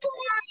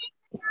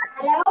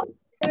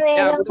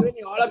 Yeah, good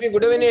evening, all of you.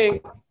 Good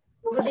evening.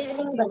 Good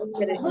evening. Very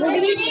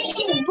good,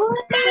 very good.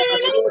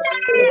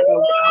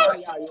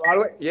 Yeah, you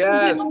always,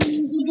 yes,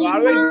 you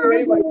always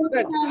very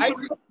vibrant, right?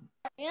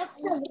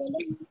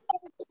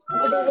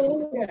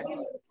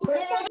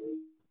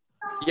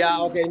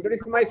 Yeah, okay.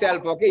 Introduce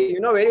myself. Okay, you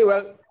know very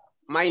well.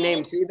 My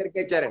name Sridhar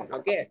Kecharan.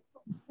 Okay.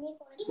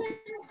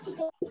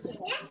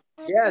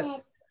 Yes.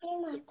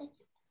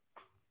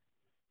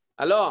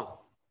 Hello.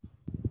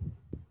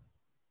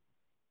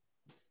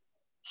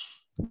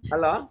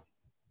 Hello.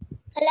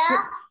 Hello.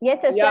 Yes,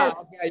 yes, Yeah. yes.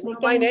 Okay. You We know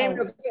my can name.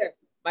 hear. Okay.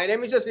 My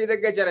name is Sridhar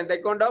Kecharan,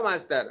 Taekwondo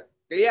master.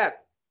 Clear?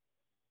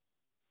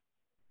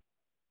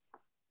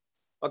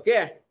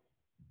 Okay.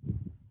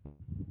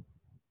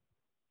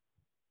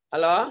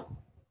 Hello.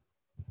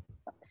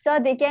 Sir,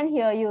 they can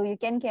hear you. You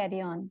can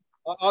carry on.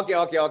 Okay.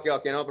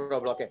 No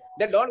problem. Okay.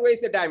 Then don't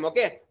waste the time.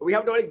 Okay. We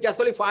have to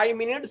only 5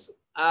 minutes.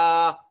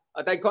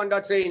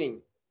 Taekwondo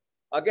training.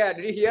 Okay.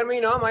 Did you hear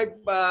me now? My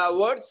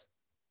words.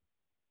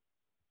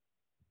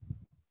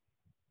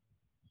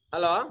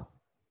 Hello.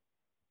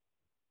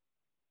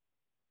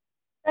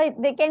 Sir,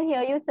 they can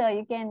hear you, sir.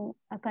 You can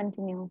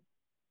continue.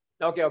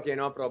 Okay,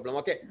 no problem.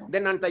 Okay,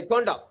 then on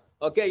Taekwondo.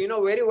 Okay, you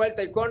know very well,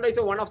 Taekwondo is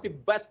one of the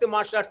best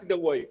martial arts in the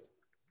world.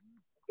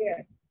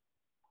 Okay,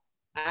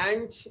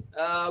 and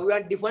we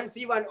are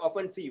defensive and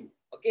offensive.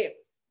 Okay,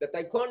 the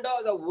Taekwondo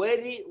is a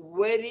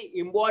very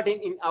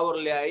important in our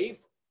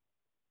life.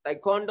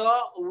 Taekwondo,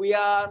 we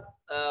are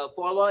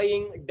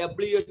following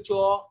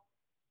WHO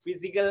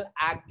physical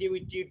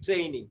activity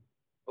training.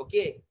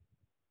 Okay,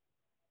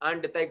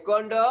 and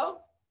Taekwondo,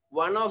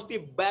 one of the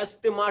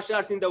best martial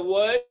arts in the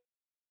world.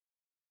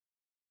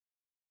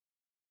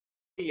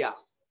 Korea.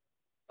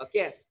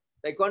 Okay,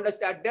 Taekwondo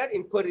started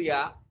in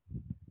Korea,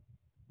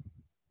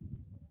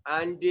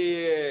 and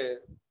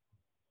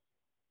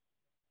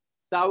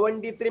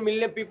 73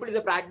 million people is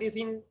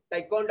practicing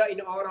Taekwondo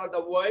in overall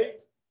the world,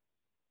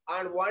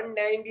 and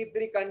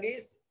 193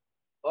 countries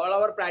all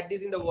over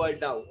practicing the world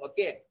now.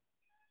 Okay,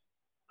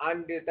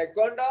 and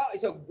Taekwondo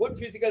is a good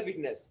physical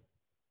fitness.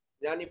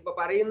 ഞാൻ ഇപ്പൊ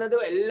പറയുന്നത്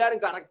എല്ലാരും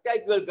correct ആയി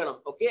കേൾക്കണം.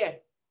 Okay,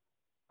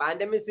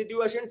 pandemic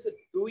situations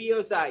 2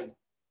 years ആയി.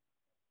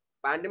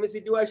 Pandemic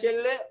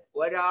സിറ്റുവേഷനിൽ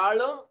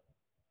ഒരാളും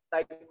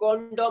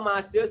Taekwondo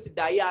masters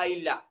die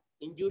ആയില്ല,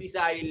 injuries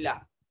ആയില്ല.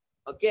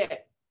 Okay,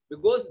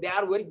 because they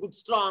are very good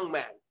strong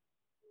man.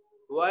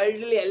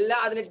 വേൾഡിൽ എല്ലാ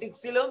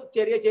അത്ലറ്റിക്സിലും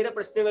ചെറിയ ചെറിയ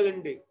പ്രശ്നങ്ങൾ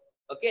ഉണ്ട്.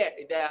 Okay,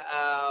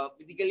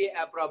 physically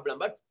a problem,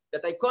 but the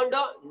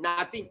Taekwondo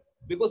nothing,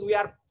 because we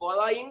are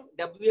following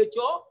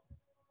WHO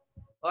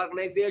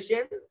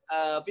organization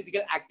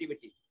physical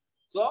activity.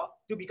 So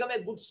to become a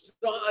good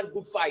strong and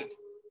good fight,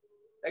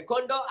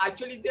 Taekwondo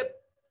actually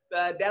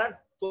there are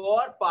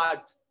 4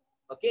 parts.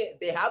 Okay,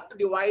 they have to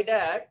divide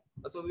it.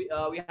 So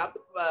we have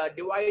to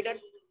divide it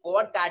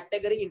 4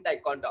 category in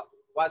Taekwondo.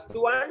 First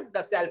one,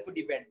 the self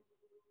defense.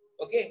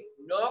 Okay,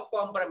 no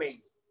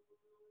compromise.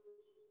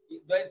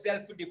 The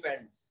self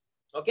defense.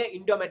 Okay,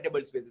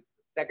 indomitable spirit.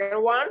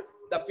 Second one,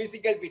 the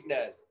physical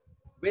fitness.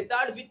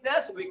 Without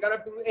fitness, we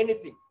cannot do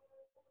anything.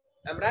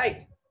 I'm right.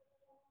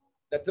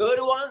 The third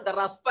one, the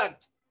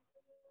respect.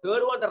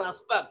 Third one, the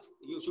respect.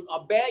 You should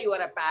obey your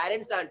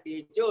parents and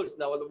teachers in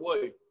the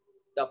world.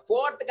 The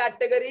fourth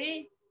category,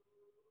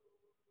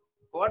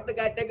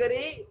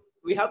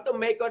 we have to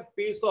make a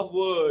piece of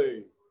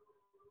world.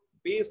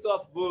 Piece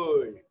of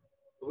world.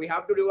 We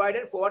have to divide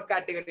it 4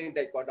 categories in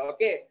Taekwondo.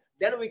 Okay,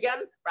 then we can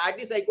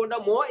practice Taekwondo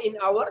more in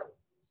our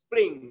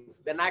springs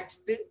the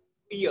next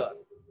year.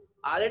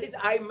 That is,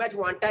 I met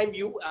one time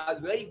you, a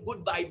very good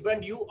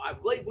vibrant, you are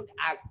very good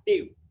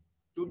active.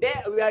 Today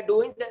we are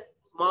doing the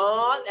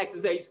small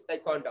exercise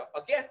Taekwondo.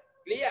 Okay,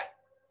 clear?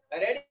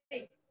 Ready?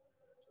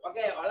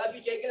 Okay, all of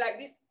you shaking like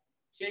this,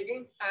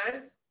 shaking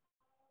hands.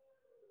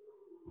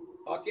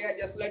 Okay,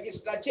 just like this,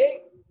 stretching,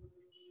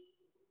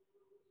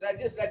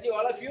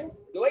 all of you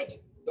do it.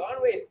 Don't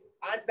waste.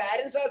 And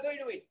parents also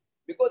do it,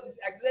 because this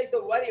exercise is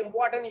very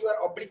important. Your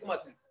oblique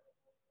muscles.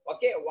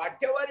 Okay,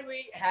 whatever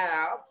we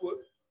have food,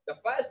 the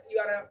first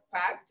your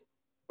fat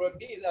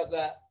protein of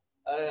the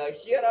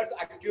here are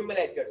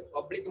accumulated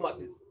oblique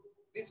muscles,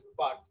 this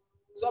part.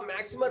 So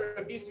maximum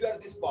reduce your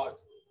this part.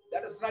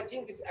 That is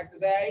stretching, this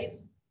exercise,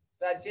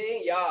 stretching.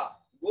 Yeah,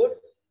 good.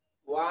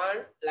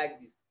 1 like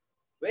this.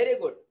 Very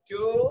good.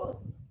 2.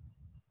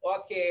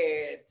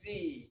 Okay,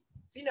 3.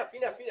 Enough.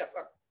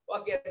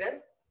 Okay, then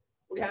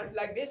put your hands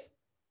like this.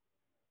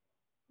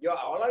 You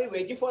are already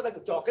waiting for the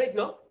chocolate,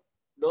 no?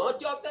 No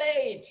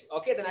chocolate.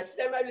 Okay, the next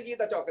time I will give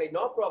the chocolate.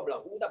 No problem.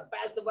 Who the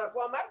best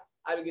performer?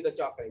 I will give the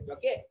chocolate.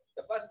 Okay,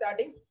 the first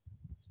starting.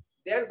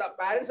 Then the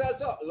parents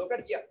also look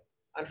at here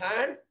and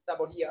hand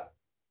support here.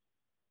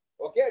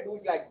 Okay, do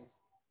it like this.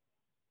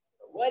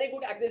 Very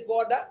good exercise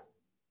for the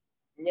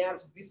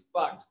nerves, this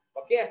part.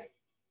 Okay.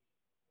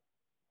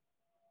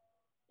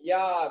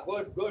 Yeah,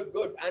 good.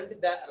 And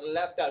the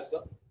left also.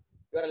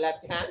 Your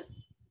left hand.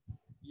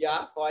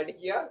 Yeah, hold it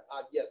here.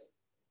 Yes.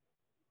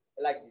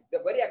 Like this, the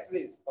very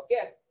exercise.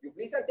 Okay, you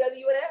please tell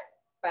your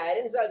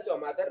parents also,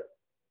 mother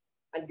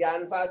and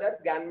grandfather,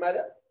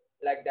 grandmother,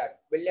 like that.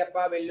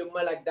 Vellappa,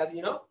 Vellumma, like that,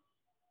 you know.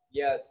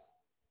 Yes.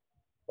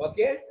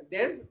 Okay,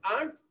 then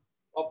and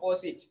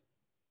opposite.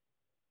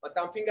 A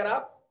thumb finger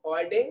up,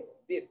 holding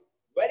this.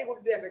 Very good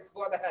exercise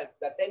for the health.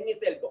 The tennis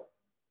elbow.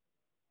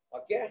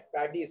 Okay,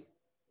 practice.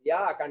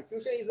 Yeah,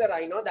 confusion is there.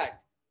 I know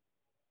that.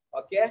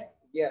 Okay,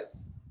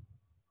 yes.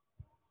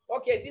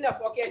 Okay, it's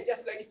enough. Okay,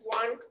 just like this.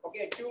 1,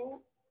 okay,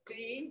 2,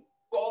 3,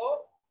 4,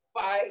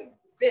 5,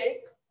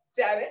 6,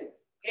 7,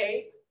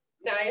 8,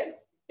 9,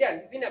 10.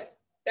 It's enough.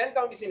 10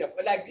 count is enough.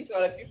 Like this,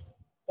 all of you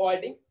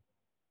holding.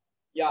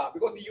 Yeah,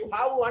 because you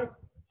have 1,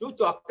 2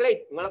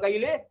 chocolate.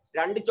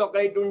 Two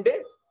chocolate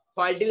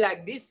holding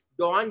like this.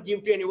 Don't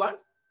give to anyone.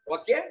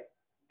 Okay.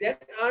 Then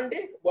and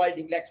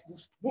holding like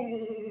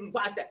boom,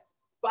 faster,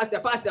 faster,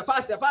 faster,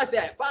 faster,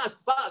 faster,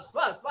 fast, fast,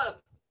 fast, fast.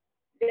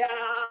 Yeah.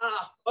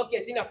 Okay,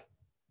 it's enough.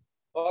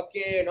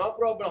 Okay, no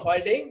problem.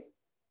 Holding.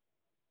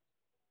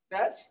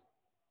 Stretch.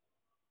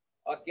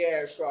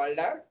 Okay,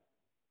 shoulder.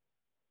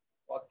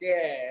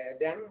 Okay,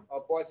 then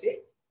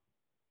opposite.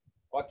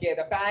 Okay,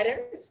 the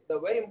parents, the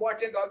very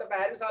important, all the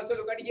parents also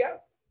look at here.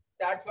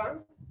 Start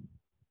from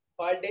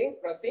holding,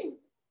 pressing.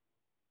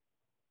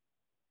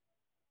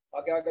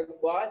 Okay, okay,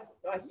 boss.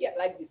 Now here,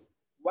 like this.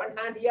 One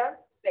hand here,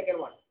 second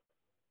one.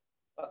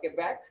 Okay,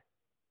 back.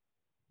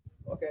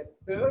 Okay,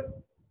 third.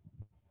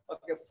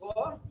 Okay,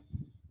 4,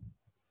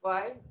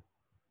 5,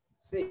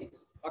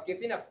 6. Okay,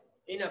 it's enough.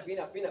 Enough.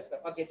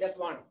 Okay, just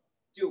 1,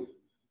 2,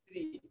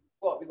 3,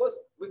 4. Because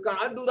we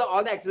cannot do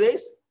all the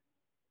exercise.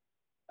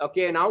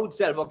 Okay, now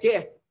itself.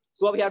 Okay,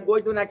 so we are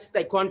going to next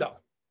taekwondo.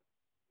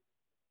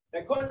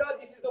 Taekwondo,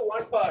 this is the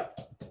one part.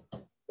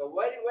 The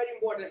very, very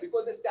important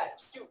because the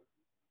statue.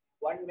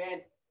 One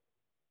man.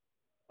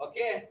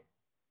 Okay,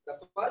 the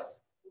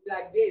first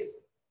like this.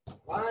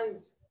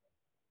 One,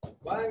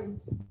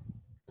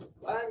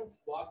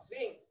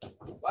 boxing.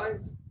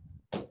 One,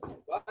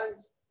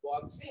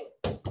 boxing.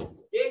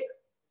 Kick.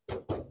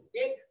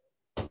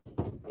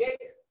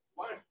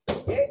 1,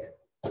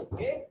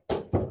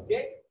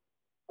 kick.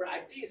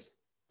 Practice.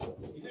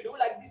 If you do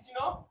like this,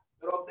 your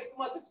oblique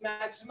muscles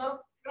maximum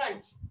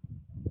crunch.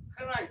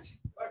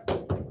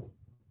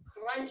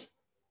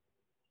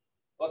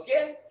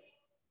 Okay.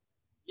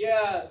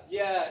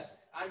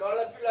 Yes. And all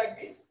of you like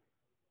this.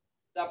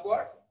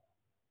 Support.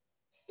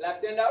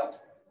 Left hand out.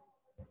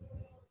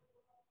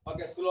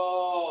 Okay,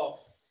 slow.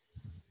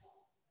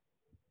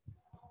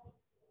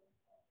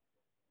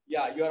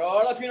 Yeah, you're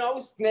all of you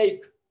now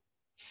snake.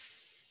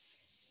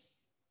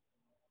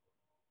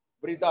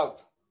 Breathe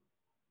out.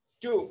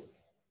 2.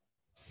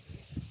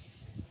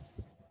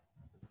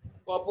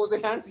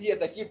 Opposite hands here,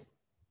 the hip.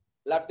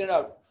 Left hand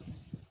out.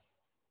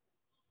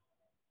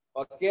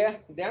 Okay,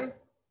 then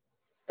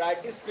try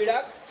to speed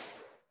up.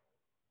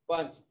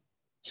 Punch.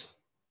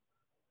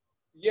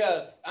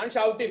 Yes, and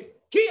shouting.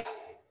 Kia!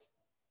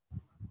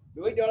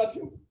 Do it, all of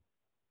you.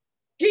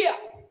 Kia!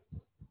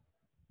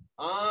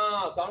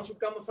 Sound should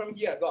come from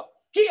here. Go.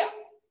 Kia!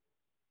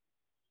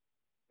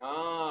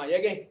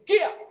 Again.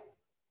 Kia!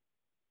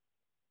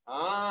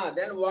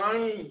 Then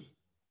 1,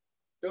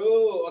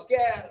 2.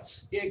 Okay.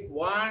 Kick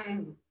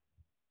 1,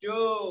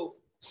 2.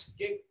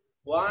 Kick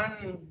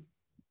 1,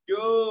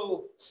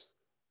 2.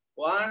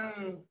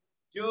 1,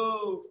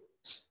 2.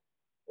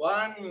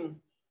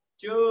 1,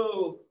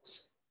 2.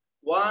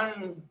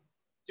 1,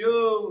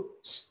 2.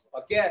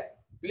 Okay.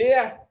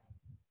 Clear?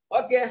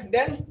 Okay.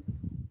 Then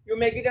you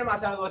make it a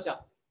masala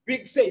dosa.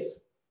 Big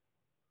size.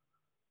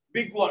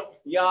 Big one.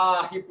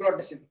 Yeah, hip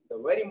rotation.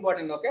 Very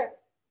important. Okay.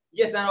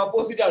 Yes, and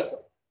opposite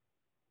also.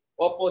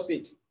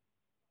 Opposite.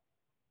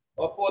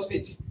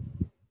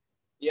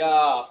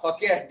 Yeah.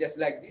 Okay. Just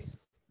like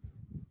this.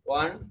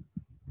 1,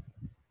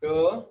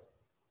 2,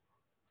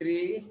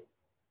 3,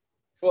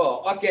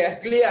 4. Okay.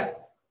 Clear.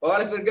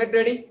 All of you get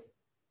ready.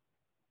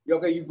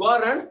 Okay. You go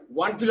run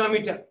 1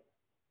 kilometer.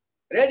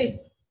 Ready?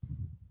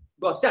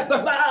 Go. Start. Go.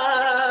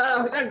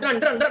 Run.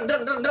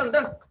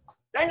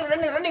 Running.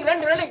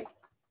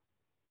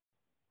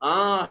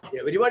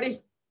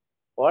 Everybody.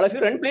 All of you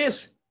run,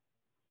 please.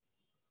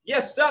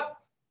 Yes,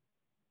 stop.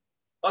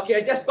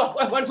 Okay, just go.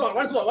 Once more.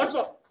 Run.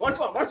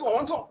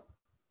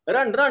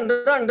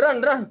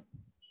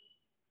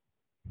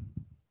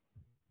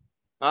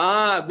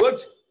 Good.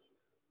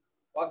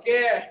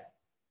 Okay.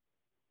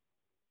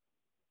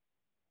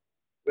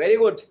 Very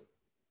good.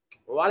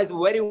 All is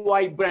very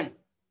vibrant.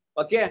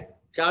 Okay.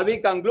 Shall we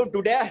conclude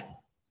today?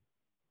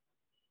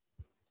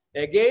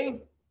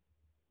 Again,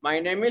 my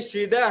name is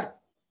Sridhar.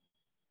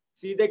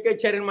 Sridhar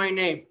chair in my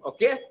name.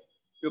 Okay.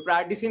 You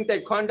practice in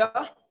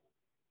taekwondo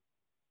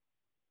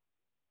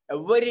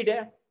every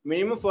day,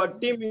 minimum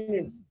 40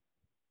 minutes.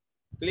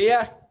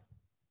 Clear?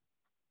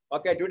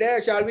 Okay,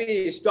 today shall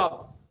we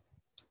stop?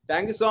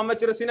 Thank you so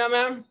much, Rosina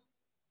ma'am.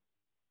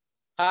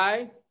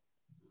 Hi.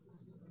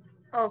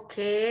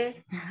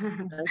 Okay.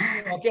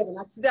 Okay,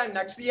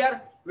 next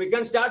year we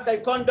can start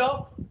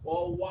taekwondo.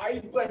 Oh,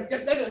 vibrant,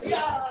 just like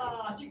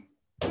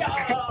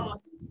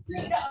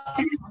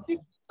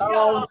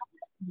Oh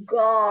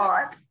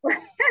God.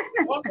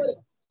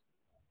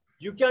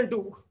 You can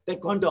do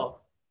taekwondo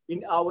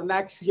in our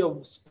next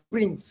year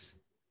springs.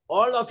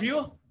 All of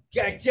you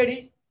get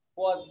ready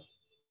for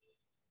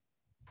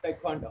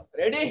taekwondo.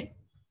 Ready?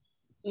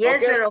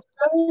 Yes, Okay. sir. Of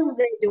course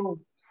they do.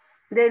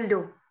 They'll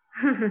do.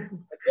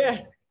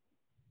 Okay.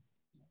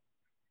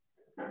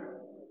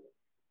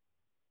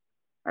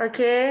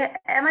 Okay.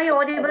 Am I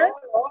audible?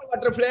 All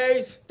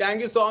butterflies,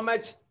 thank you so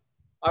much.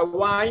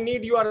 I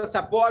need your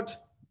support,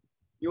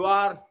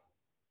 your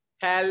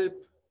help.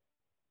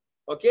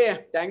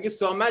 Okay, thank you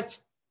so much.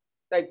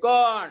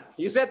 Taekwondo.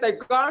 You said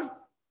taekwondo?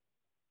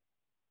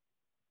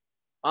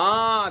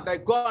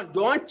 Taekwondo.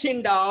 Don't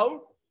chin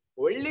down.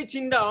 Only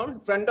chin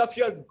down front of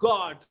your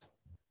God.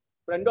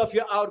 Front of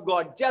your our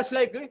God. Just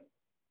like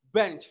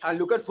bend and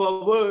look at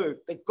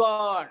forward.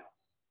 Taekwondo.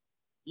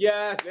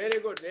 Yes, very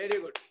good,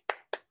 very good.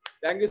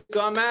 Thank you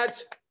so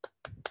much.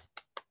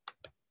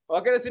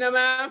 Okay, Rasina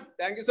ma'am.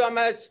 Thank you so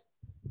much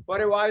for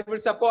your valuable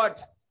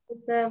support.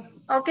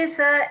 Okay,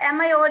 sir.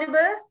 Am I audible?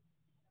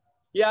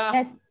 Yeah.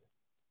 Yes.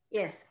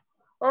 Yes.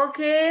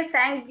 Okay.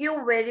 Thank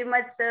you very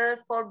much, sir,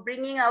 for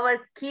bringing our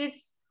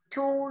kids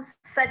to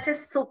such a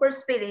super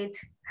spirit.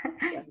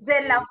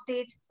 They loved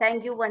it.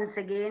 Thank you once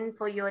again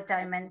for your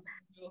time and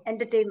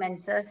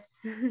entertainment, sir.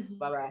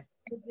 Bye-bye.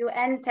 Thank you.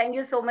 And thank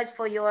you so much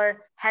for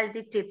your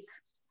healthy tips.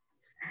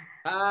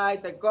 Hi,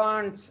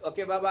 Taekwondo.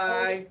 Okay,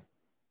 bye-bye.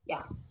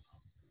 Yeah.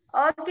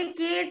 Okay,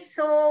 kids.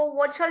 So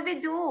what shall we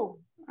do?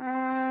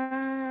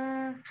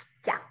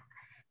 Yeah.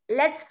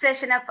 Let's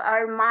freshen up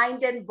our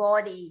mind and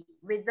body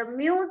with the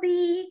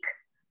music.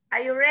 Are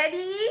you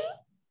ready?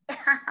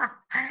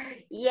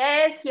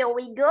 Yes, here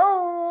we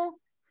go.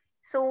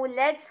 So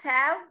let's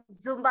have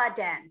Zumba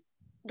dance.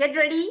 Get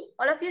ready.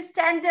 All of you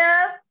stand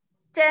up.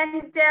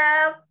 Stand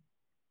up.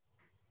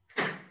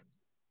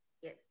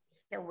 Yes,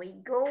 here we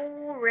go.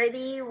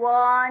 Ready?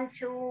 1,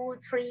 2,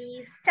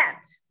 3,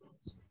 start.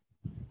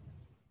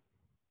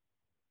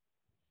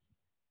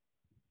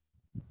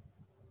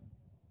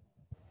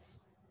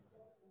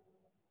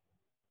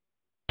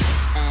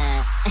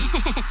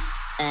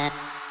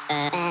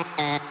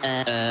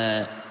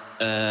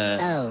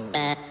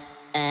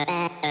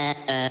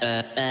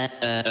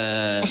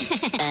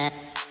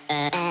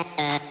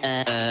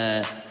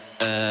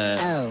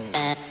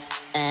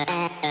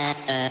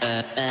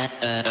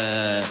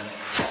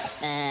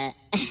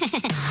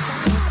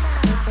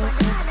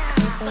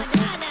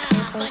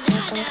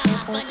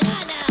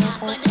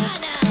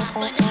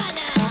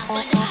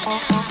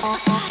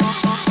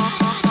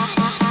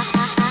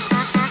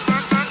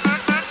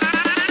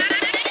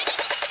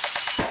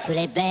 Tu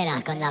le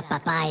beras con la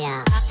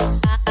papaya.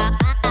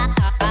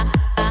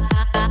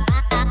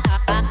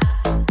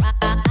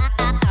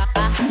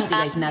 No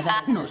digáis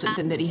nada, no os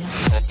entendería.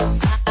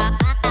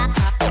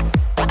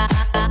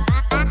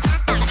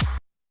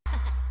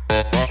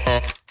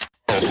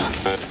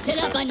 ¡Se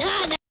la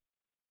banana!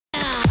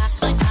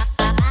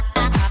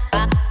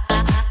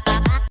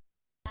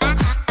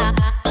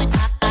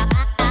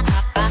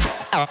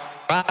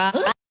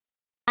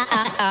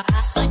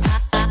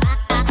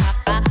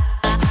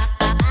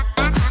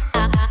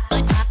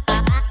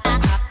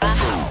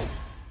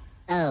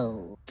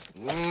 Oh.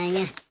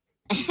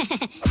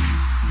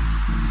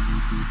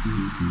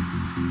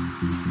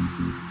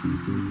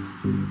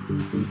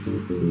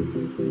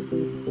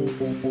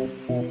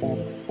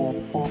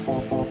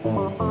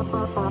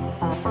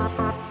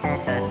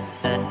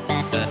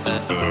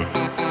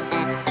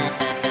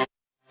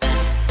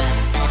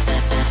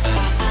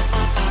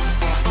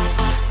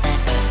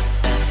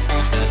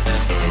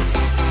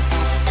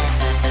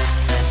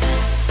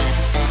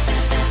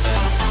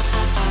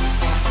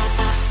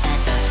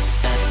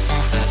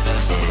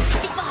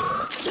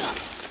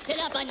 ¡Se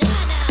la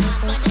banana!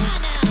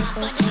 ¡Banana!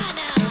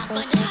 ¡Banana!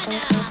 ¡Banana!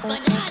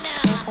 ¡Banana!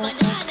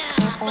 ¡Banana!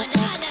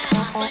 ¡Banana!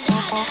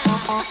 ¡Banana!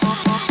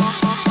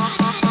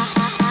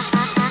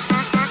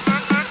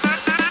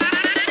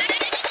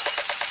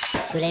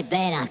 Tu le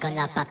beras con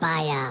la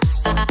papaya.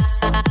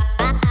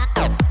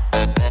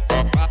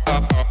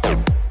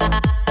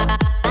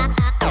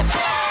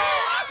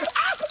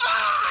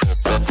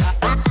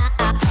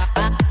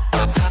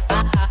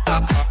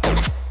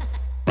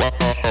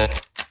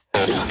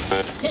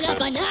 ¡Se la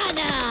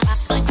banana!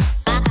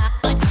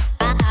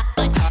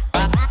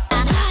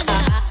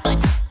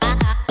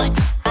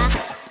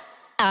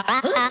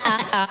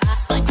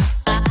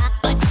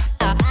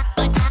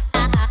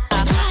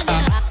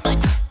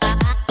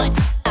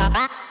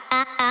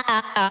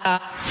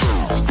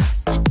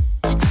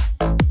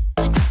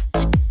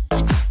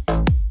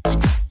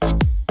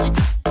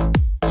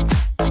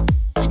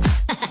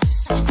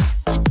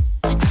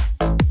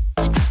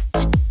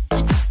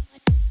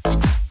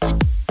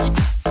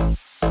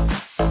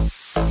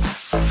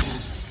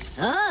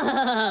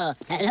 Oh,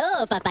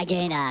 hello,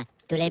 papagena.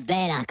 Tu le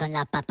beras con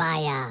la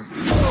papaya.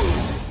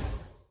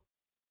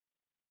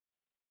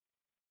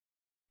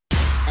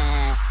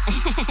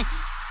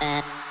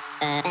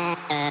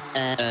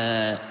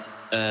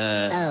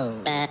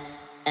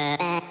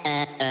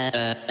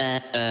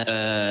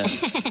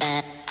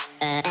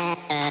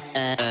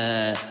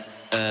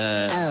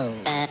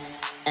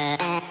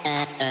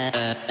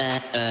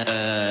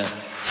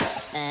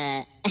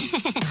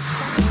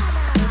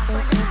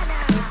 Banana,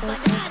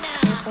 banana,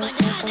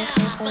 banana,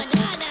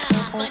 banana.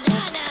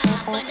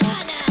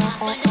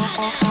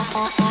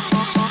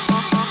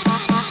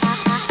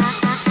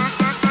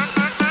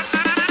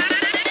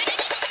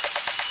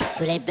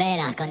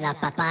 libera con la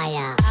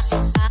papaya.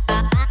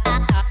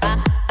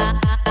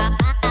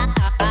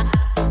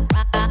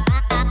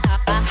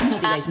 No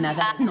digáis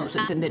nada, no os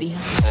entendería.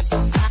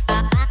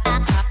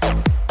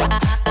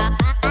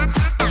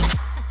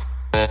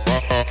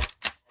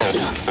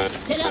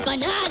 C'est la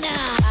banana.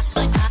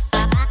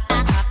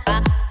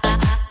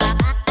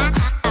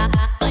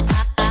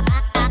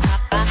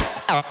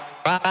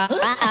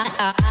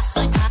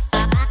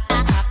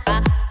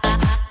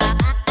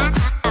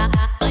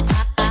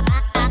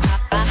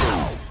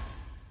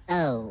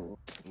 Oh.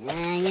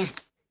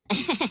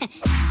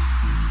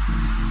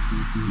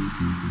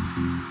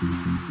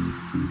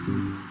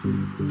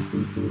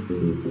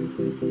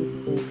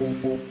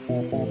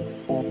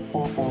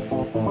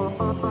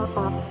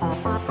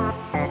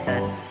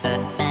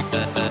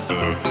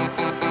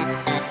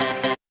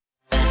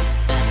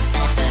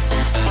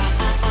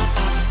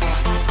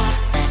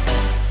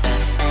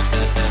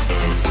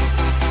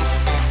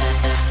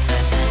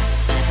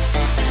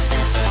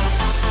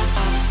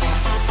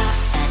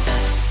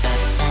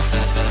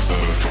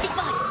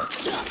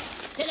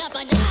 C'est la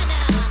banana,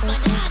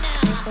 banana,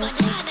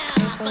 banana,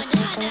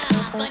 banana,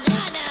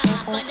 banana,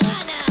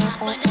 banana,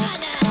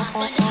 banana,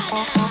 banana.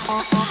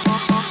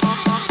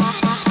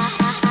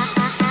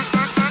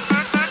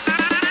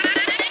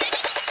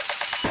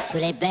 Tu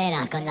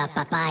libera con la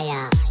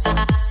papaya.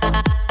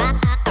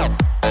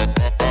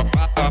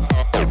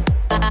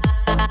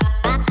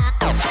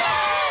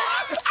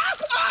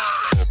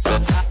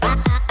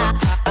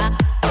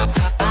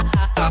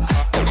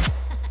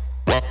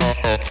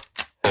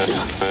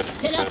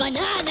 C'est la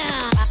banana.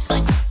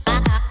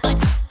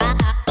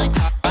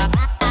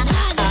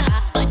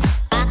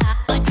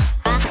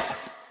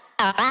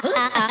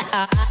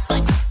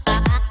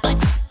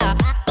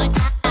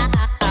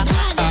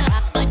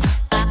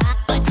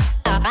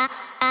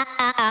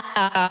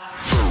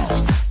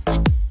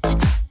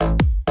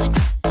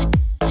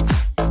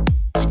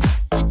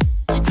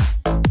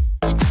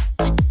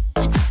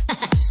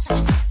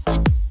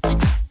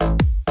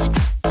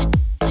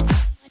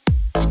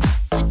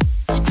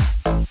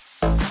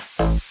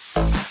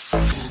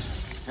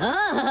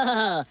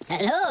 Oh,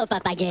 hello,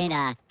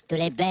 papagena. Tu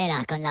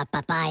libera con la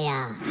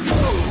papaya.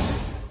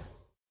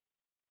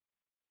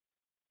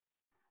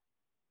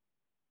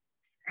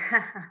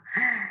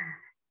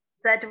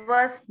 that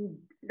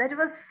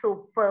was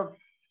superb.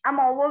 I'm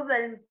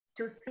overwhelmed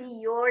to see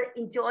your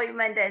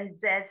enjoyment and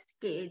zest,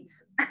 kids.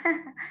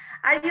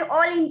 Are you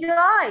all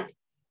enjoyed?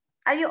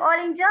 Are you all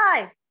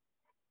enjoyed?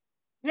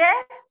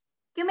 Yes?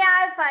 Give me a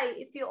high five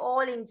if you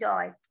all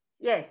enjoyed.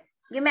 Yes.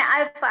 Give me a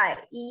high five.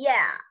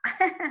 Yeah.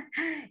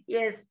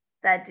 Yes,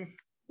 that is.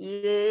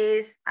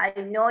 Yes, I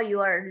know you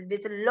are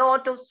with a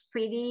lot of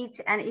spirit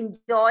and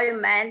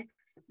enjoyment.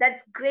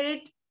 That's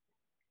great.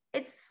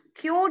 It's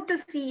cute to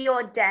see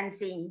you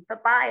dancing,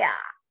 papaya,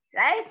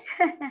 right?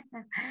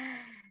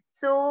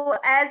 So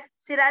as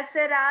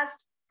Sirasar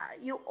asked,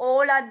 you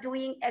all are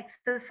doing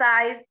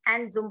exercise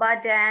and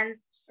Zumba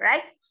dance,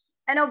 right?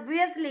 And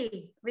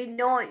obviously, we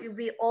know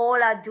we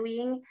all are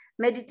doing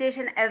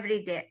meditation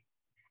every day,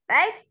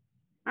 right?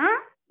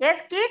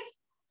 Yes, kids?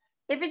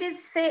 If it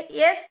is say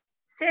yes,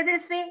 say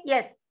this way.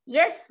 Yes.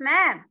 Yes,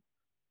 ma'am.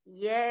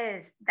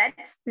 Yes,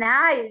 that's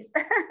nice.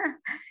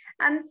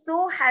 I'm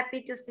so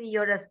happy to see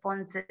your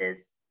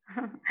responses.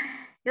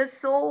 You're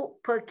so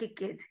perky,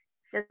 kid.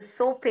 You're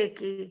so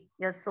perky.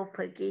 You're so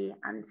perky.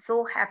 I'm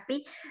so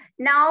happy.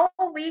 Now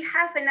we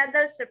have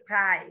another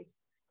surprise.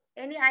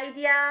 Any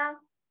idea?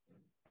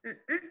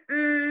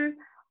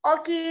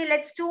 Okay,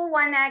 let's do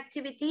one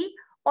activity.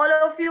 All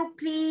of you,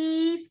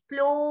 please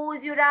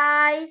close your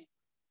eyes.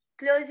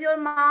 Close your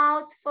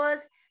mouth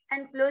first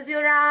and close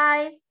your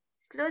eyes.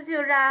 Close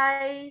your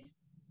eyes.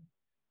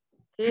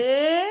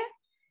 Okay.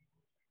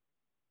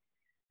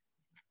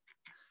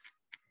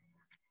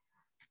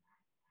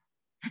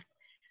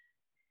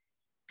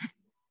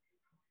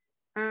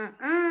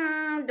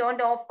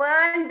 Don't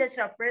open. The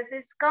surprise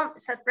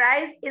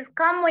is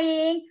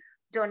coming.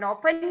 Don't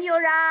open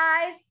your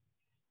eyes.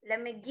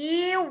 Let me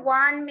give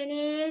 1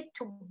 minute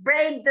to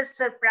break the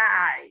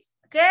surprise.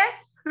 Okay?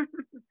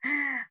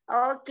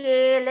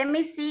 Okay, let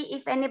me see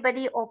if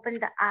anybody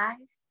opened the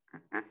eyes.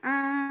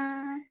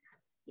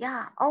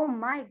 Yeah, oh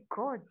my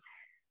God.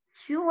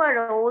 You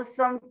are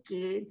awesome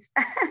kids.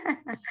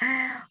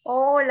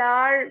 All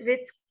are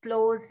with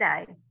closed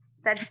eye.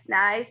 That's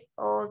nice.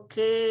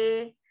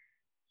 Okay.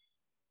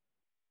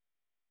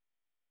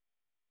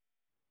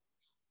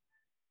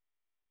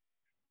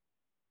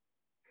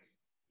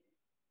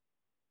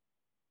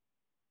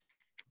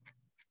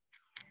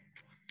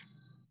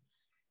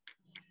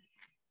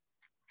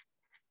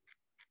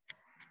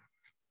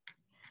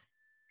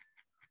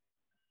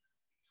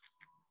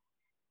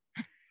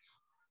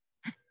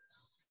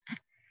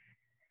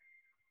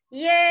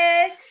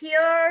 Yes,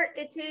 here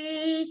it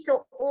is.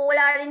 So all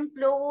are in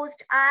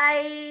closed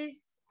eyes.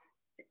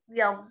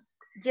 Yeah,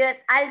 just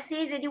I'll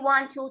say ready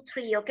 1, 2,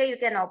 3. Okay, you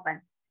can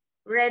open.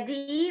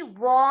 Ready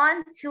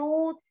 1,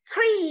 2,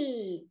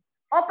 3.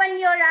 Open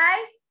your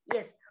eyes.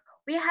 Yes,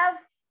 we have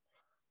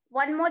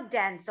one more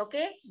dance.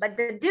 Okay, but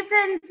the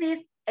difference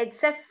is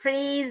It's a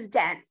freeze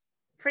dance.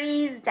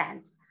 Freeze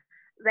dance.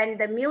 When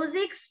the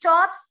music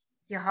stops,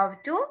 you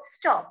have to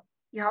stop.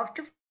 You have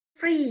to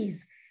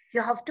freeze.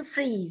 You have to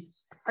freeze.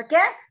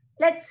 Okay?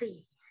 Let's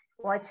see.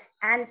 Watch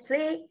and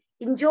play.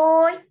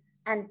 Enjoy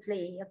and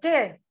play.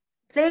 Okay?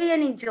 Play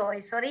and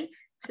enjoy. Sorry.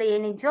 Play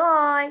and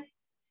enjoy.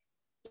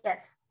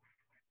 Yes.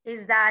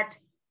 Is that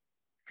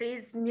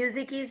freeze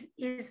music is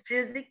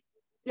music?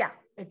 Yeah,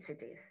 it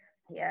is.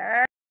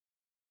 Here.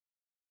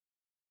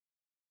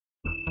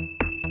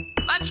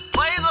 Let's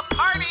play the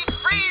party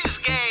freeze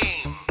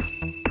game.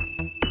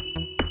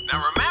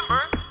 Now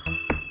remember,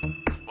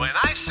 when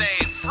I say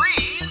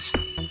freeze,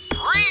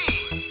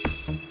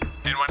 freeze.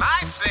 And when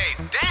I say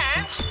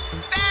dance,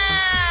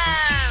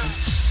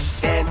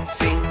 dance.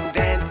 Dancing,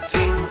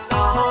 dancing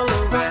all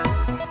around.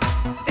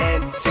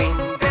 Dancing,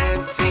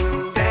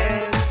 dancing,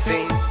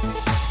 dancing.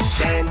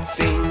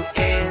 Dancing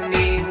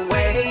any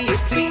way you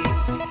please.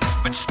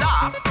 But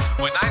stop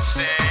when I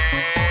say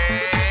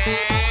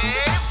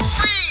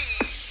freeze.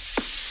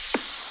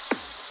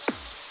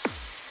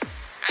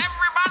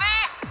 Everybody,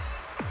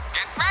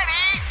 get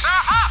ready to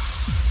hop.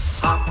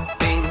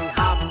 Hopping,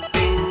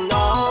 hopping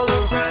all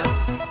around.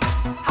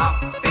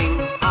 Hopping,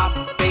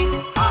 hopping,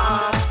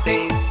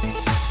 hopping.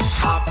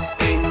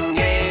 Hopping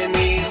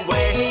any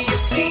way you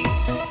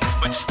please.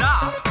 But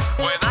stop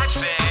when I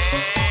say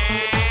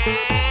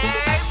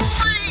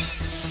freeze.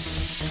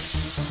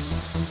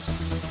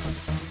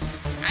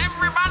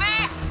 Everybody,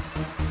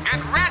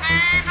 get ready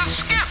to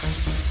skip.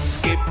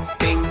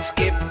 Skipping,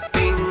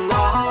 skipping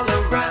all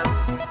around.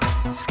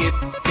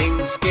 Skipping,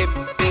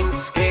 skipping,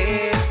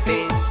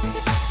 skipping.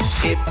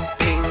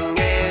 Skipping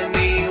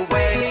any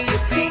way you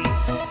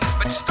please.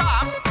 But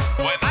stop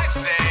when I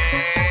say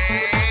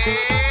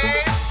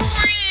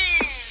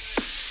freeze.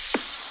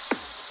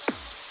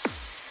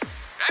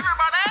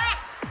 Everybody,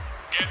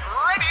 get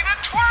ready to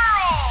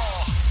twirl.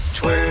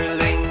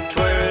 Twirling,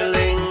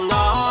 twirling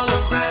all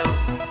around.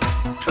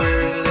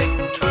 Twirling,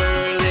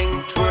 twirling,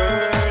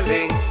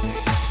 twirling.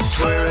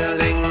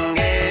 Twirling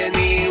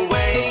any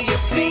way you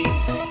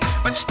please.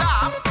 But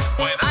stop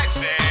when I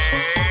say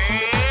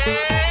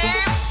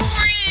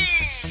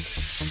freeze.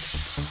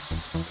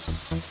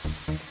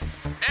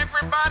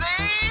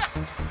 Everybody,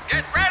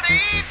 get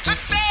ready to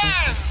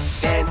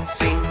dance.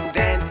 Dancing,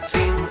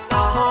 dancing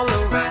all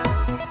around.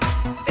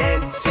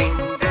 Dancing,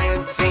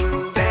 dancing,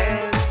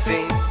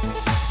 dancing.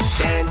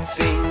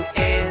 Dancing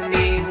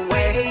any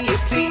way you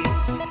please.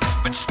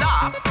 But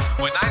stop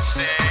when I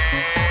say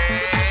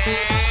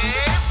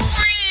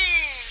freeze.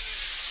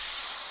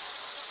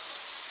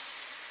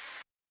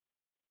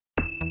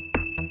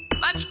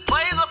 Let's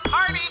play the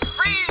party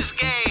freeze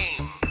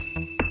game.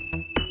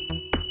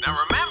 Now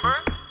remember,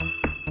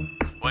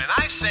 when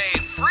I say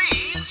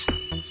freeze,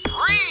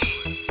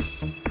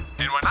 freeze.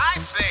 And when I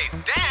say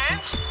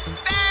dance,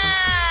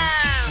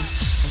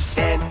 dance.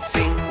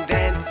 Dancing,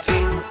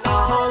 dancing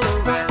all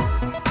around.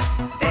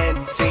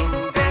 Dancing,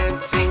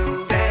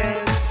 dancing,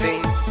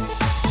 dancing.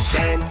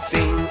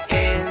 Dancing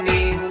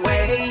any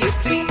way you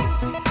please.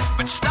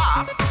 But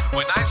stop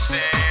when I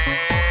say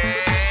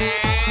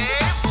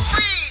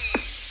freeze.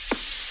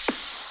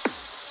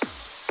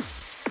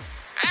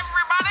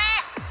 Everybody,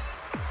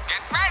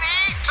 get ready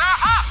to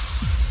hop.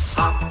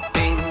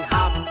 Hopping,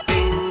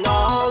 hopping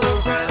all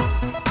around.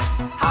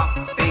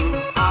 Hopping,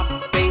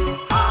 hopping,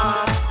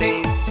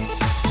 hopping.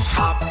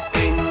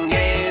 Hopping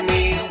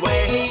any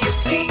way you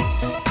please.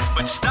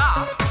 But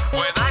stop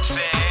when I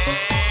say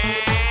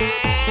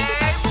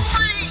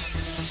freeze.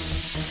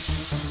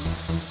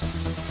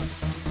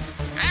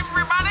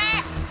 Everybody,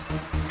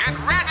 get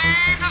ready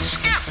to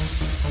skip.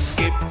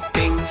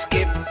 Skipping,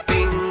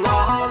 skipping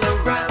all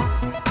around.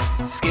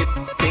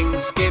 Skipping,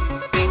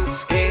 skipping,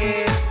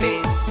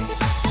 skipping.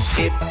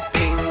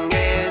 Skipping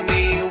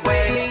any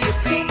way you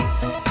please.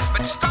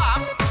 But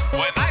stop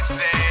when I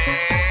say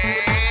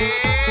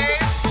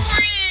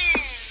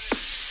freeze.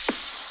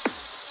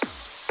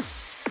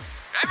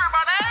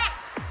 Everybody,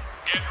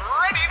 get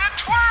ready to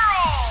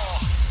twirl.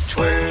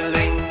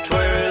 Twirling,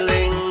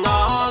 twirling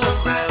all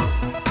around.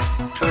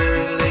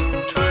 Twirling,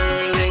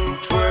 twirling,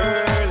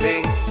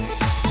 twirling.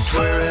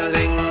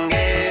 Twirling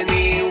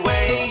any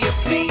way you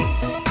please.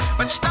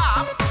 But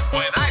stop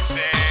when I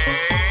say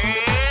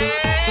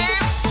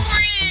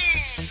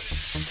freeze.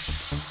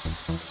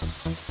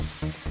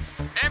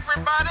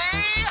 Everybody,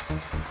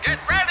 get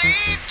ready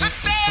to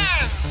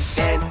dance.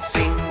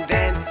 Dancing,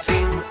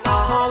 dancing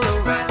all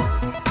around.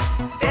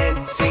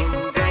 Dancing,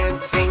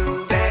 dancing,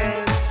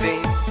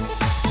 dancing.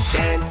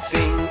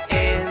 Dancing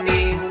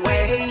any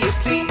way you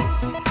please.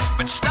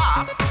 But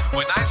stop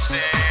when I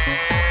say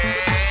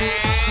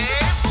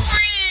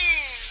freeze.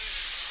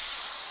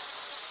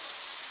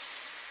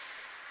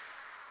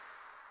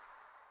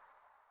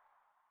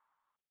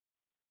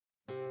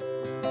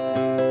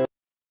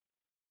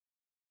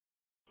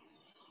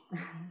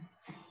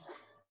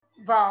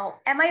 Wow.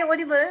 Am I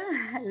audible?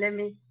 Let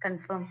me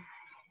confirm.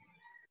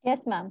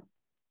 Yes, ma'am.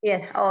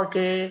 Yes.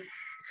 Okay.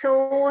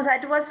 So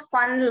that was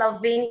fun,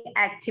 loving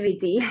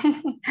activity.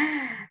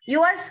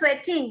 You are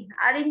sweating,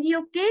 aren't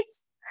you,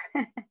 kids?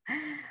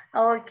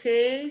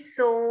 Okay,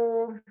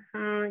 so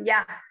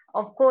yeah,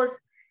 of course,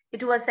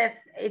 it was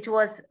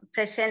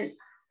freshen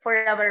for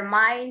our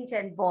mind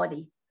and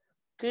body.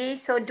 Okay,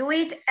 so do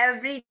it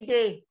every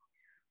day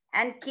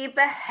and keep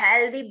a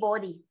healthy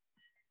body.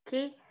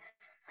 Okay,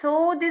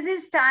 so this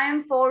is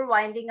time for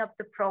winding up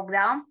the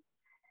program.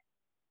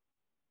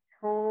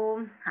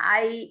 So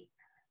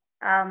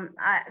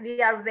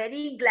we are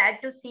very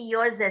glad to see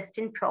your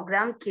Zestin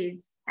program,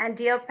 kids. And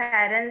dear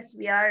parents,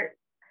 we are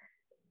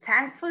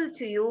thankful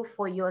to you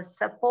for your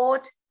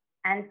support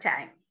and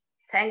time.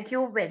 Thank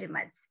you very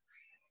much.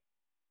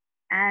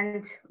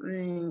 And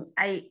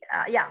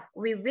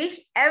we wish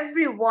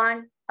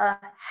everyone a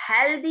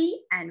healthy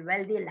and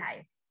wealthy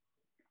life.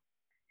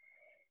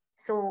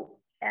 So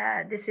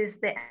this is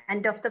the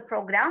end of the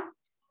program.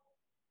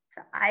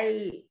 So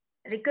I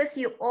request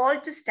you all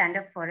to stand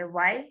up for a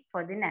while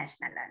for the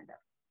national anthem,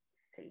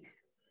 please.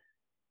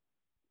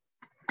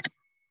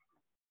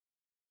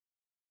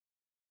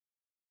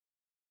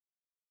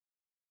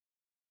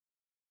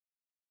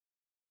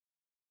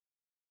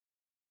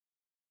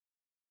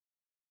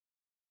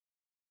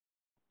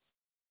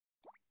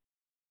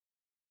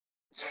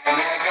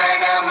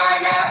 जन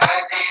मन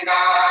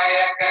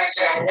अधिनायक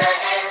जय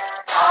हे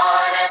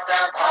भारत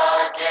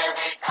भाग्य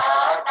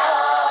विधाता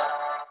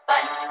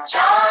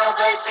पंजाब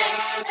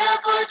सिंध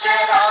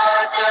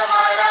गुजरात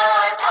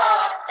मराठा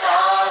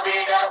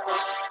द्राविड़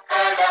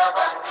उत्कल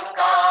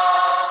बंगा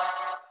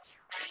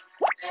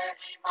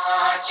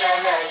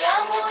हिमाचल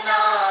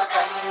यमुना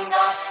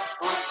गंगा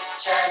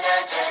उच्चल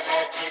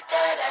जलधि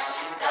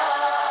तरंगा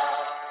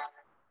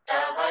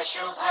तव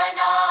शुभ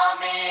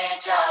नामे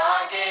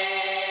जागे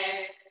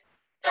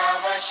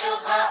तव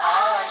शुभ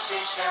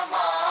आशीष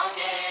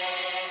मांगे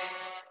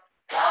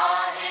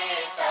गाहे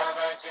तव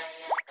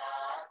जय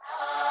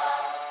गाथा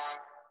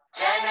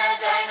जन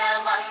गण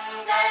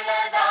मंगल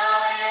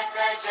दायक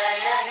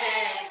जय हे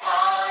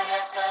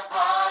भारत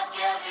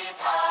भाग्य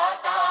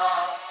विधाता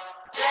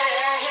जय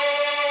हे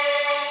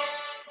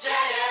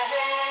जय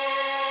हे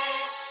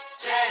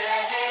जय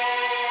हे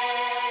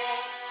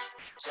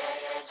जय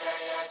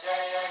जय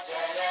जय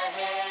जय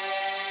हे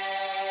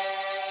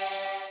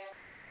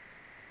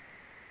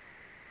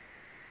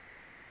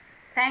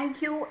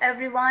Thank you,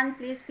 everyone.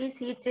 Please be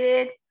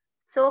seated.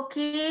 So,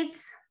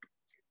 kids,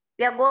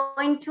 we are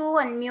going to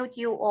unmute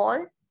you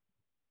all.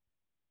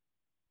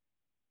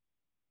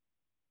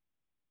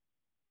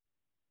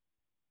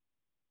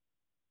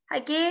 Hi,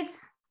 kids.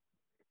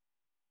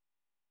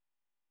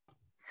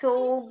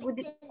 So,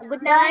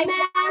 good night.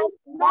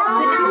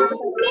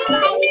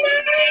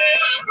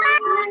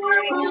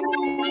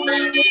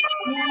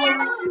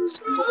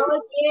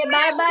 Okay,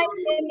 bye-bye,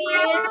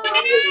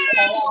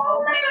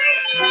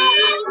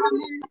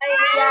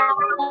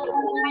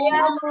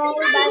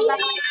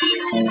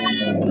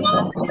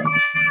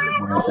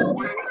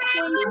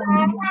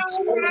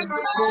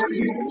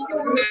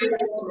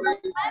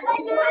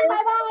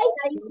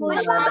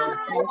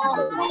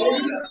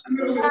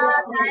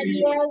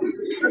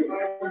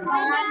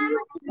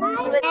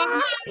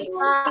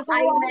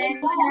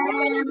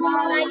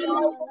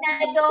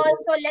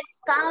 So let's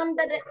count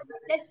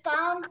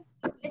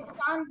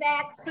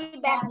back. See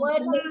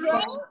backward. Take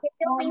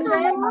your fingers.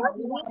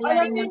 All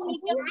of you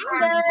take your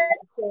fingers.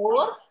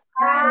 4,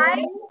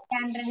 5,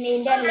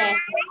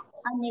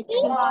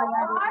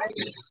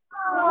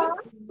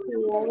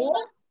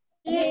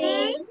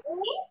 3,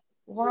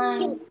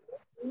 1.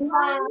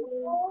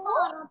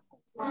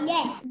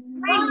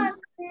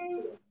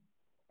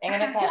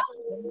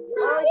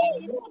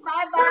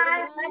 Bye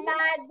bye.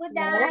 Good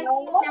night.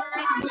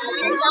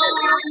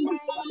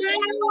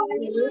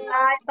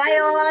 Bye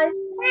all.